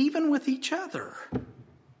 And even with each other.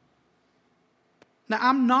 Now,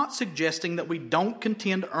 I'm not suggesting that we don't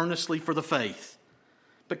contend earnestly for the faith.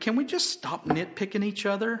 But can we just stop nitpicking each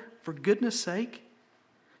other, for goodness sake?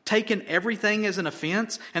 Taking everything as an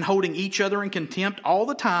offense and holding each other in contempt all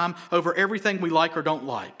the time over everything we like or don't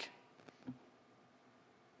like.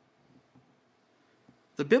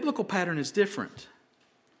 The biblical pattern is different.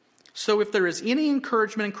 So if there is any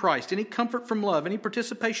encouragement in Christ, any comfort from love, any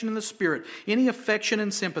participation in the Spirit, any affection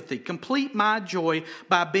and sympathy, complete my joy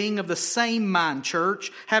by being of the same mind, church,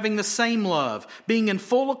 having the same love, being in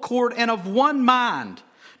full accord and of one mind.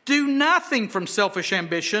 Do nothing from selfish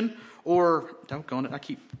ambition or, I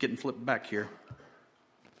keep getting flipped back here.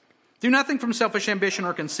 Do nothing from selfish ambition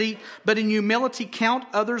or conceit, but in humility count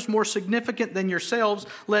others more significant than yourselves.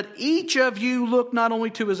 Let each of you look not only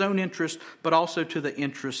to his own interest, but also to the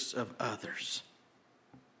interests of others.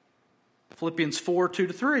 Philippians 4,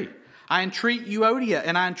 2-3. I entreat Euodia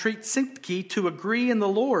and I entreat Syntyche to agree in the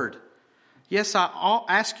Lord. Yes, I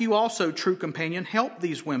ask you also, true companion, help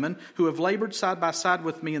these women who have labored side by side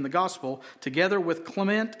with me in the gospel, together with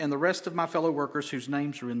Clement and the rest of my fellow workers whose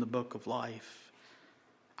names are in the book of life.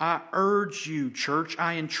 I urge you, church,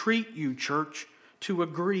 I entreat you, church, to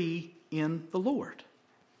agree in the Lord.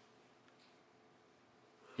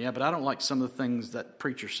 Yeah, but I don't like some of the things that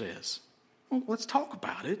preacher says. Well, let's talk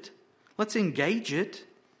about it. Let's engage it.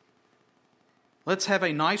 Let's have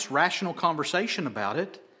a nice, rational conversation about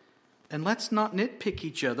it. And let's not nitpick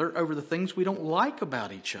each other over the things we don't like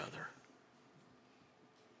about each other.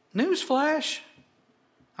 Newsflash,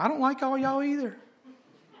 I don't like all y'all either.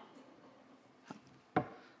 I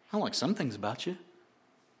don't like some things about you.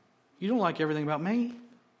 You don't like everything about me.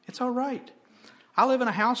 It's all right. I live in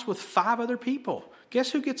a house with 5 other people.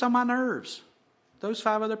 Guess who gets on my nerves? Those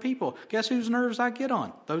 5 other people. Guess whose nerves I get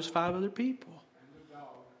on? Those 5 other people.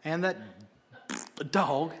 And that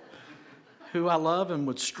dog who I love and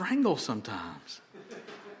would strangle sometimes.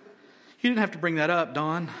 You didn't have to bring that up,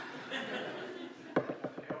 Don.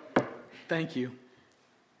 Thank you.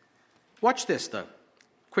 Watch this, though,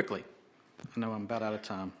 quickly. I know I'm about out of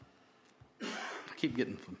time. I keep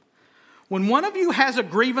getting them. When one of you has a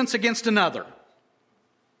grievance against another,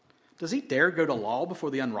 does he dare go to law before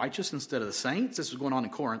the unrighteous instead of the saints? This is going on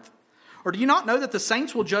in Corinth. Or do you not know that the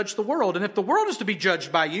saints will judge the world? And if the world is to be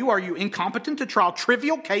judged by you, are you incompetent to trial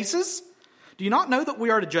trivial cases? Do you not know that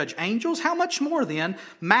we are to judge angels? How much more then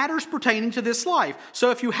matters pertaining to this life?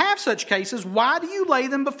 So if you have such cases, why do you lay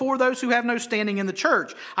them before those who have no standing in the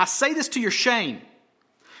church? I say this to your shame.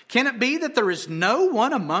 Can it be that there is no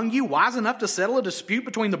one among you wise enough to settle a dispute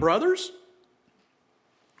between the brothers?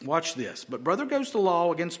 Watch this. But brother goes to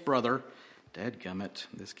law against brother. Dadgummit,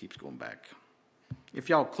 this keeps going back. If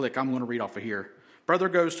y'all click, I'm going to read off of here. Brother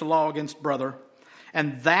goes to law against brother.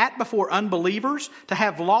 And that before unbelievers, to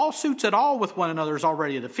have lawsuits at all with one another is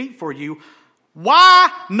already a defeat for you. Why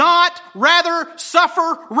not rather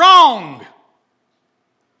suffer wrong?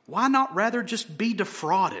 Why not rather just be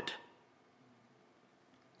defrauded?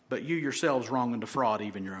 But you yourselves wrong and defraud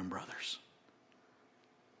even your own brothers.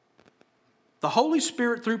 The Holy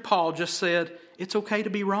Spirit through Paul just said, it's okay to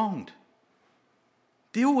be wronged.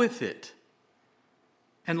 Deal with it.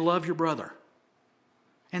 And love your brother.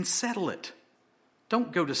 And settle it.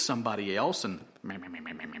 Don't go to somebody else and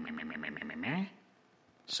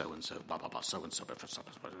so-and-so, blah, blah, blah, so-and-so.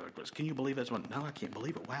 Can you believe that? No, I can't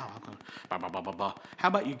believe it. Wow. Blah, blah, blah, blah, blah. How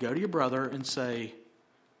about you go to your brother and say,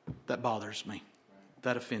 that bothers me.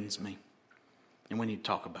 That offends me. And we need to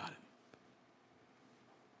talk about it.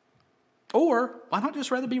 Or why not just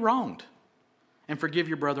rather be wronged and forgive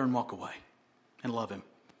your brother and walk away and love him?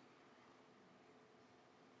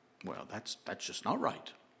 Well, that's just not right.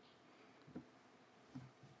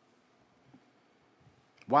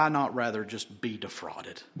 Why not rather just be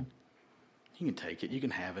defrauded? You can take it. You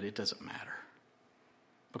can have it. It doesn't matter.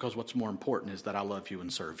 Because what's more important is that I love you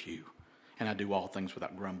and serve you. And I do all things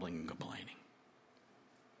without grumbling and complaining.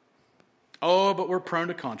 Oh, but we're prone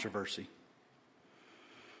to controversy.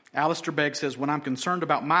 Alistair Begg says, when I'm concerned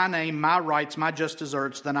about my name, my rights, my just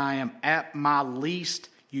deserts, then I am at my least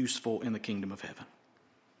useful in the kingdom of heaven.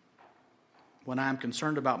 When I am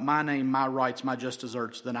concerned about my name, my rights, my just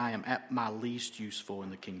deserts, then I am at my least useful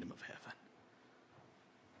in the kingdom of heaven.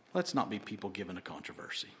 Let's not be people given to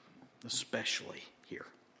controversy, especially here.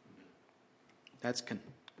 That's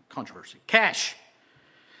controversy. Cash.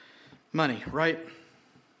 Money, right?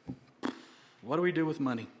 What do we do with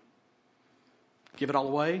money? Give it all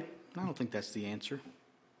away? I don't think that's the answer.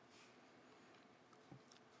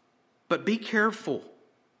 But be careful.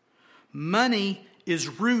 Money is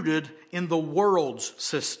rooted in the world's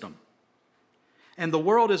system. And the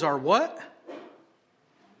world is our what?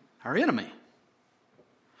 Our enemy.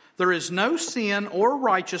 There is no sin or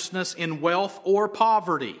righteousness in wealth or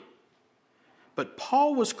poverty. But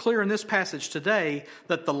Paul was clear in this passage today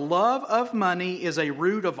that the love of money is a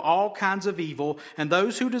root of all kinds of evil, and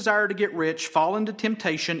those who desire to get rich fall into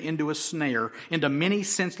temptation, into a snare, into many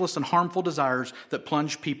senseless and harmful desires that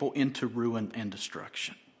plunge people into ruin and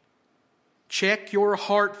destruction. Check your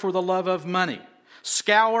heart for the love of money.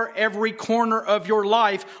 Scour every corner of your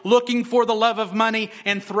life looking for the love of money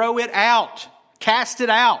and throw it out. Cast it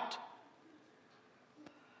out.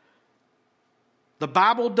 The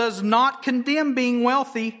Bible does not condemn being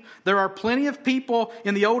wealthy. There are plenty of people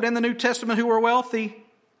in the Old and the New Testament who are wealthy.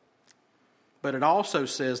 But it also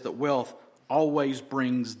says that wealth always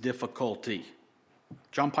brings difficulty.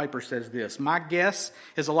 John Piper says this, my guess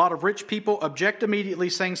is a lot of rich people object immediately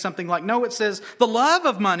saying something like, no, it says the love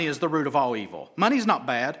of money is the root of all evil. Money's not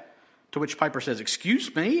bad. To which Piper says,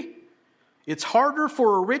 excuse me? It's harder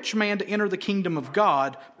for a rich man to enter the kingdom of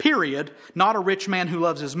God, period, not a rich man who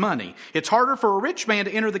loves his money. It's harder for a rich man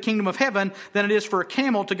to enter the kingdom of heaven than it is for a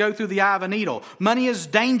camel to go through the eye of a needle. Money is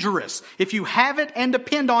dangerous. If you have it and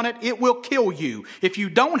depend on it, it will kill you. If you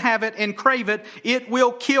don't have it and crave it, it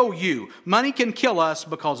will kill you. Money can kill us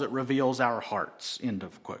because it reveals our hearts. End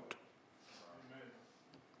of quote.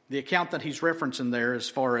 The account that he's referencing there as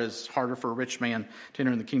far as harder for a rich man to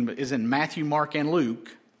enter the kingdom is in Matthew, Mark, and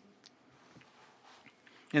Luke.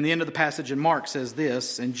 And the end of the passage in Mark says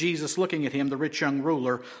this, and Jesus, looking at him, the rich young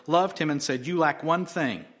ruler, loved him and said, you lack one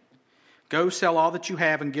thing. Go sell all that you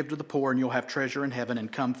have and give to the poor, and you'll have treasure in heaven, and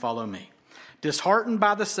come follow me. Disheartened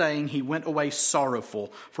by the saying, he went away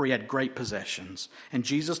sorrowful, for he had great possessions. And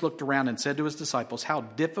Jesus looked around and said to his disciples, how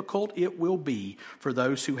difficult it will be for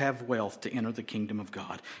those who have wealth to enter the kingdom of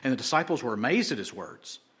God. And the disciples were amazed at his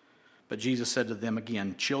words. But Jesus said to them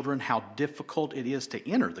again, children, how difficult it is to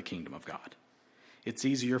enter the kingdom of God. It's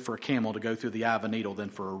easier for a camel to go through the eye of a needle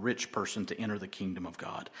than for a rich person to enter the kingdom of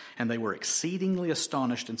God. And they were exceedingly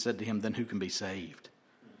astonished and said to him, then who can be saved?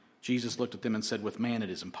 Jesus looked at them and said, with man it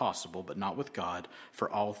is impossible, but not with God,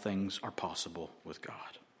 for all things are possible with God.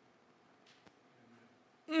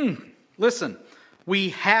 Listen, we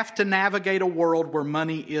have to navigate a world where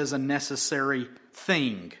money is a necessary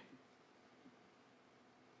thing.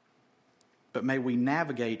 But may we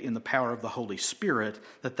navigate in the power of the Holy Spirit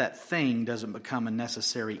that thing doesn't become a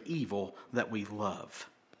necessary evil that we love.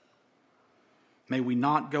 May we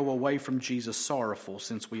not go away from Jesus sorrowful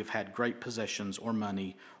since we have had great possessions or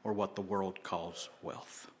money or what the world calls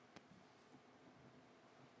wealth.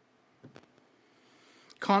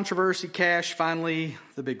 Controversy, cash, finally,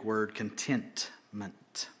 the big word,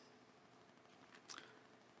 contentment.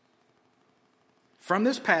 From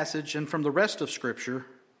this passage and from the rest of Scripture,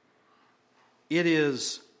 it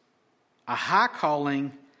is a high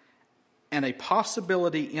calling and a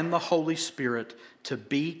possibility in the Holy Spirit to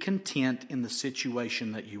be content in the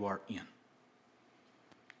situation that you are in.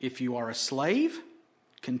 If you are a slave,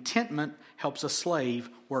 contentment helps a slave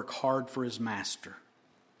work hard for his master.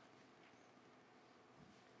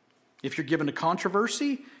 If you're given to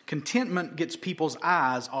controversy, contentment gets people's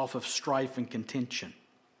eyes off of strife and contention.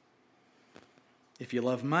 If you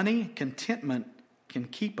love money, contentment can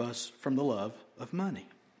keep us from the love of money.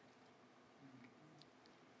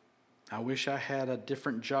 I wish I had a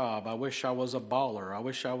different job. I wish I was a baller. I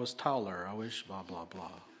wish I was taller. I wish blah, blah,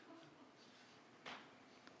 blah.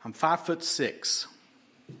 I'm 5'6".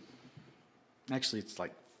 Actually, it's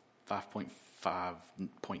like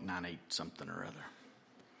 5.98 something or other.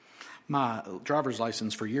 My driver's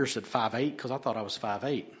license for years said 5'8" because I thought I was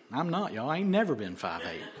 5'8". I'm not, y'all. I ain't never been 5'8".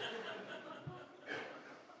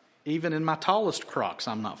 Even in my tallest Crocs,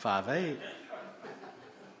 I'm not 5'8".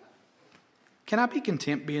 Can I be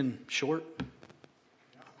content being short?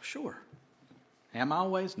 Sure. Am I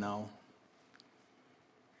always? No.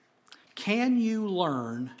 Can you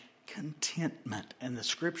learn contentment? And the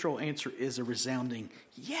scriptural answer is a resounding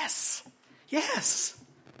yes. Yes.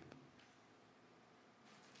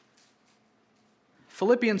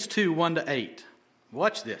 Philippians 2, 1-8.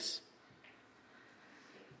 Watch this.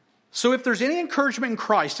 So if there's any encouragement in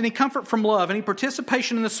Christ, any comfort from love, any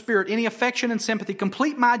participation in the Spirit, any affection and sympathy,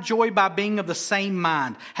 complete my joy by being of the same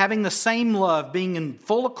mind, having the same love, being in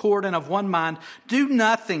full accord and of one mind. Do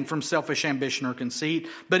nothing from selfish ambition or conceit,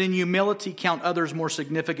 but in humility count others more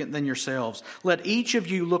significant than yourselves. Let each of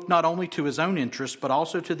you look not only to his own interests, but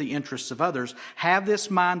also to the interests of others. Have this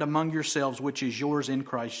mind among yourselves, which is yours in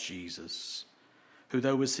Christ Jesus, who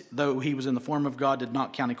though he was in the form of God, did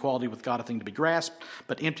not count equality with God a thing to be grasped,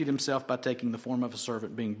 but emptied himself by taking the form of a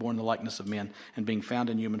servant, being born in the likeness of men, and being found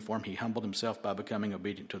in human form, he humbled himself by becoming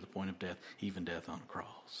obedient to the point of death, even death on a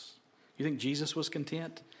cross. You think Jesus was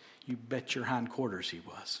content? You bet your hindquarters he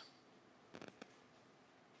was.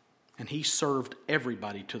 And he served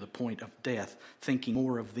everybody to the point of death, thinking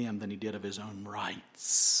more of them than he did of his own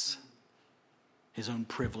rights, his own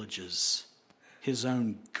privileges, his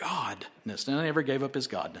own godness. Now, he never gave up his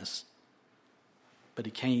godness, but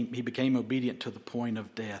he became obedient to the point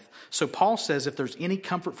of death. So Paul says, if there's any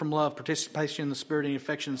comfort from love, participation in the Spirit, any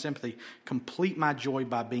affection and sympathy, complete my joy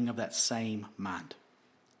by being of that same mind.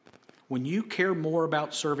 When you care more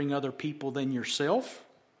about serving other people than yourself,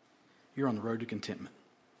 you're on the road to contentment.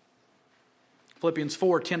 Philippians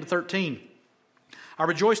 4, 10-13. I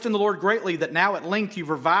rejoiced in the Lord greatly that now at length you've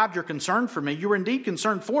revived your concern for me. You were indeed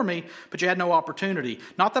concerned for me, but you had no opportunity.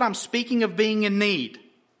 Not that I'm speaking of being in need,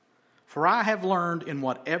 for I have learned in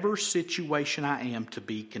whatever situation I am to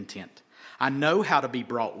be content. I know how to be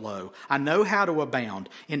brought low. I know how to abound.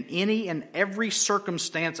 In any and every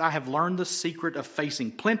circumstance, I have learned the secret of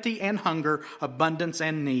facing plenty and hunger, abundance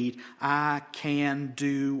and need. I can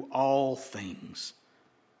do all things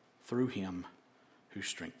through him who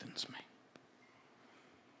strengthens me.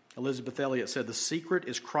 Elizabeth Elliot said, the secret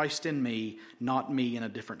is Christ in me, not me in a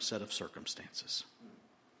different set of circumstances.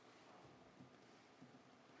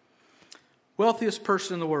 Wealthiest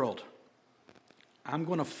person in the world. I'm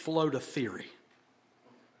going to float a theory.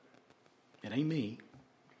 It ain't me.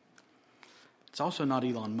 It's also not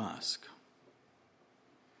Elon Musk.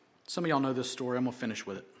 Some of y'all know this story. I'm going to finish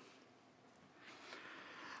with it.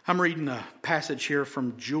 I'm reading a passage here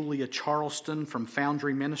from Julia Charleston from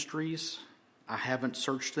Foundry Ministries. I haven't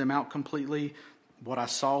searched them out completely. What I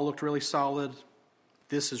saw looked really solid.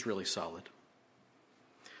 This is really solid.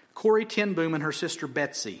 Corrie ten Boom and her sister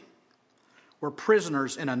Betsy were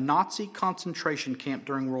prisoners in a Nazi concentration camp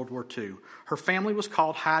during World War II. Her family was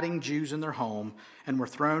caught hiding Jews in their home and were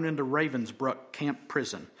thrown into Ravensbrück camp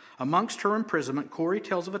prison. Amongst her imprisonment, Corrie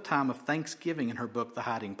tells of a time of thanksgiving in her book, The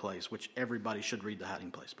Hiding Place, which everybody should read The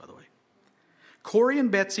Hiding Place, by the way. Corrie and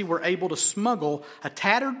Betsy were able to smuggle a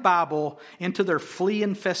tattered Bible into their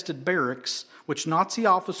flea-infested barracks, which Nazi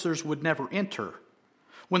officers would never enter.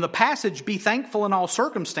 When the passage, "Be thankful in all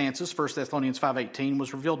circumstances," 1 Thessalonians 5:18,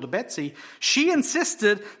 was revealed to Betsy, she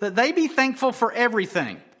insisted that they be thankful for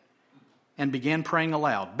everything and began praying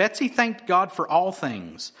aloud. Betsy thanked God for all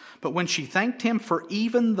things, but when she thanked him for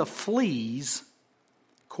even the fleas,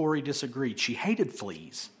 Corrie disagreed. She hated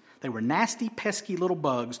fleas. They were nasty, pesky little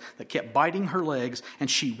bugs that kept biting her legs, and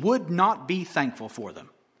she would not be thankful for them.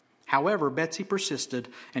 However, Betsy persisted,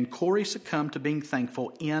 and Corrie succumbed to being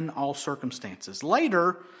thankful in all circumstances.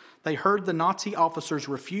 Later, they heard the Nazi officers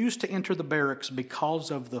refuse to enter the barracks because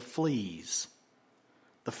of the fleas.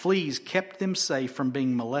 The fleas kept them safe from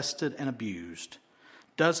being molested and abused.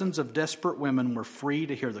 Dozens of desperate women were free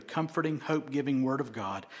to hear the comforting, hope-giving word of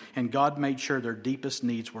God, and God made sure their deepest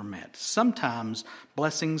needs were met. Sometimes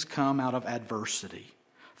blessings come out of adversity.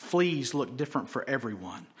 Fleas look different for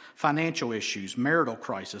everyone. Financial issues, marital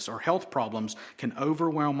crisis, or health problems can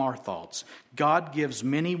overwhelm our thoughts. God gives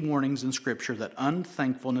many warnings in Scripture that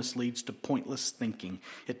unthankfulness leads to pointless thinking.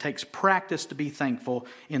 It takes practice to be thankful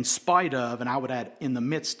in spite of, and I would add, in the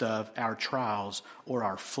midst of, our trials or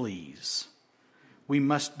our fleas. We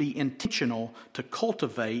must be intentional to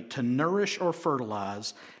cultivate, to nourish or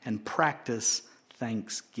fertilize, and practice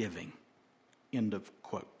thanksgiving. End of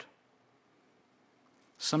quote.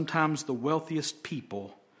 Sometimes the wealthiest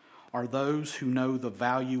people are those who know the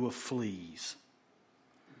value of fleas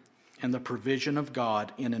and the provision of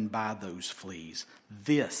God in and by those fleas.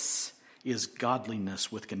 This is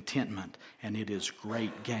godliness with contentment, and it is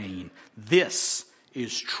great gain. This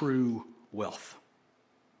is true wealth.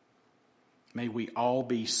 May we all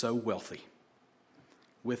be so wealthy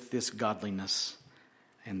with this godliness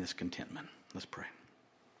and this contentment. Let's pray.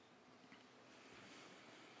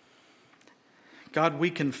 God, we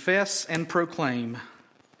confess and proclaim,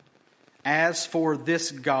 as for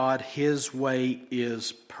this God, his way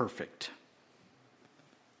is perfect.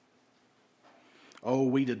 Oh,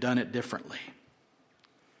 we'd have done it differently.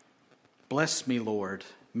 Bless me, Lord,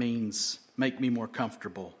 means make me more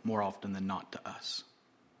comfortable more often than not to us.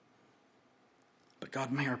 But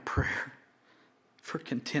God, may our prayer for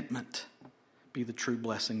contentment be the true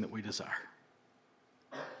blessing that we desire.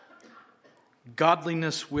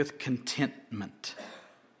 Godliness with contentment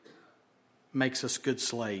makes us good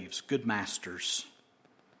slaves, good masters,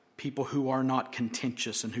 people who are not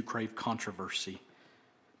contentious and who crave controversy,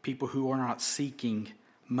 people who are not seeking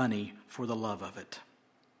money for the love of it.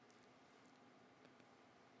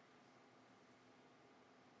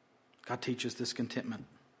 God, teach us this contentment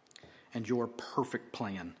and your perfect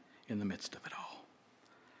plan in the midst of it all.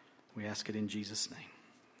 We ask it in Jesus' name,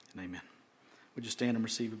 and amen. Would you stand and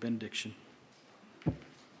receive a benediction?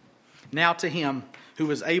 Now to him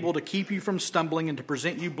who is able to keep you from stumbling and to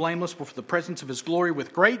present you blameless before the presence of his glory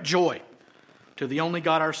with great joy, to the only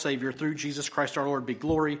God our Savior, through Jesus Christ our Lord, be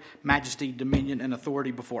glory, majesty, dominion, and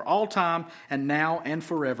authority before all time, and now and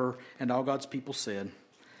forever. And all God's people said,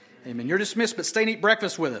 amen. You're dismissed, but stay and eat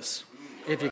breakfast with us.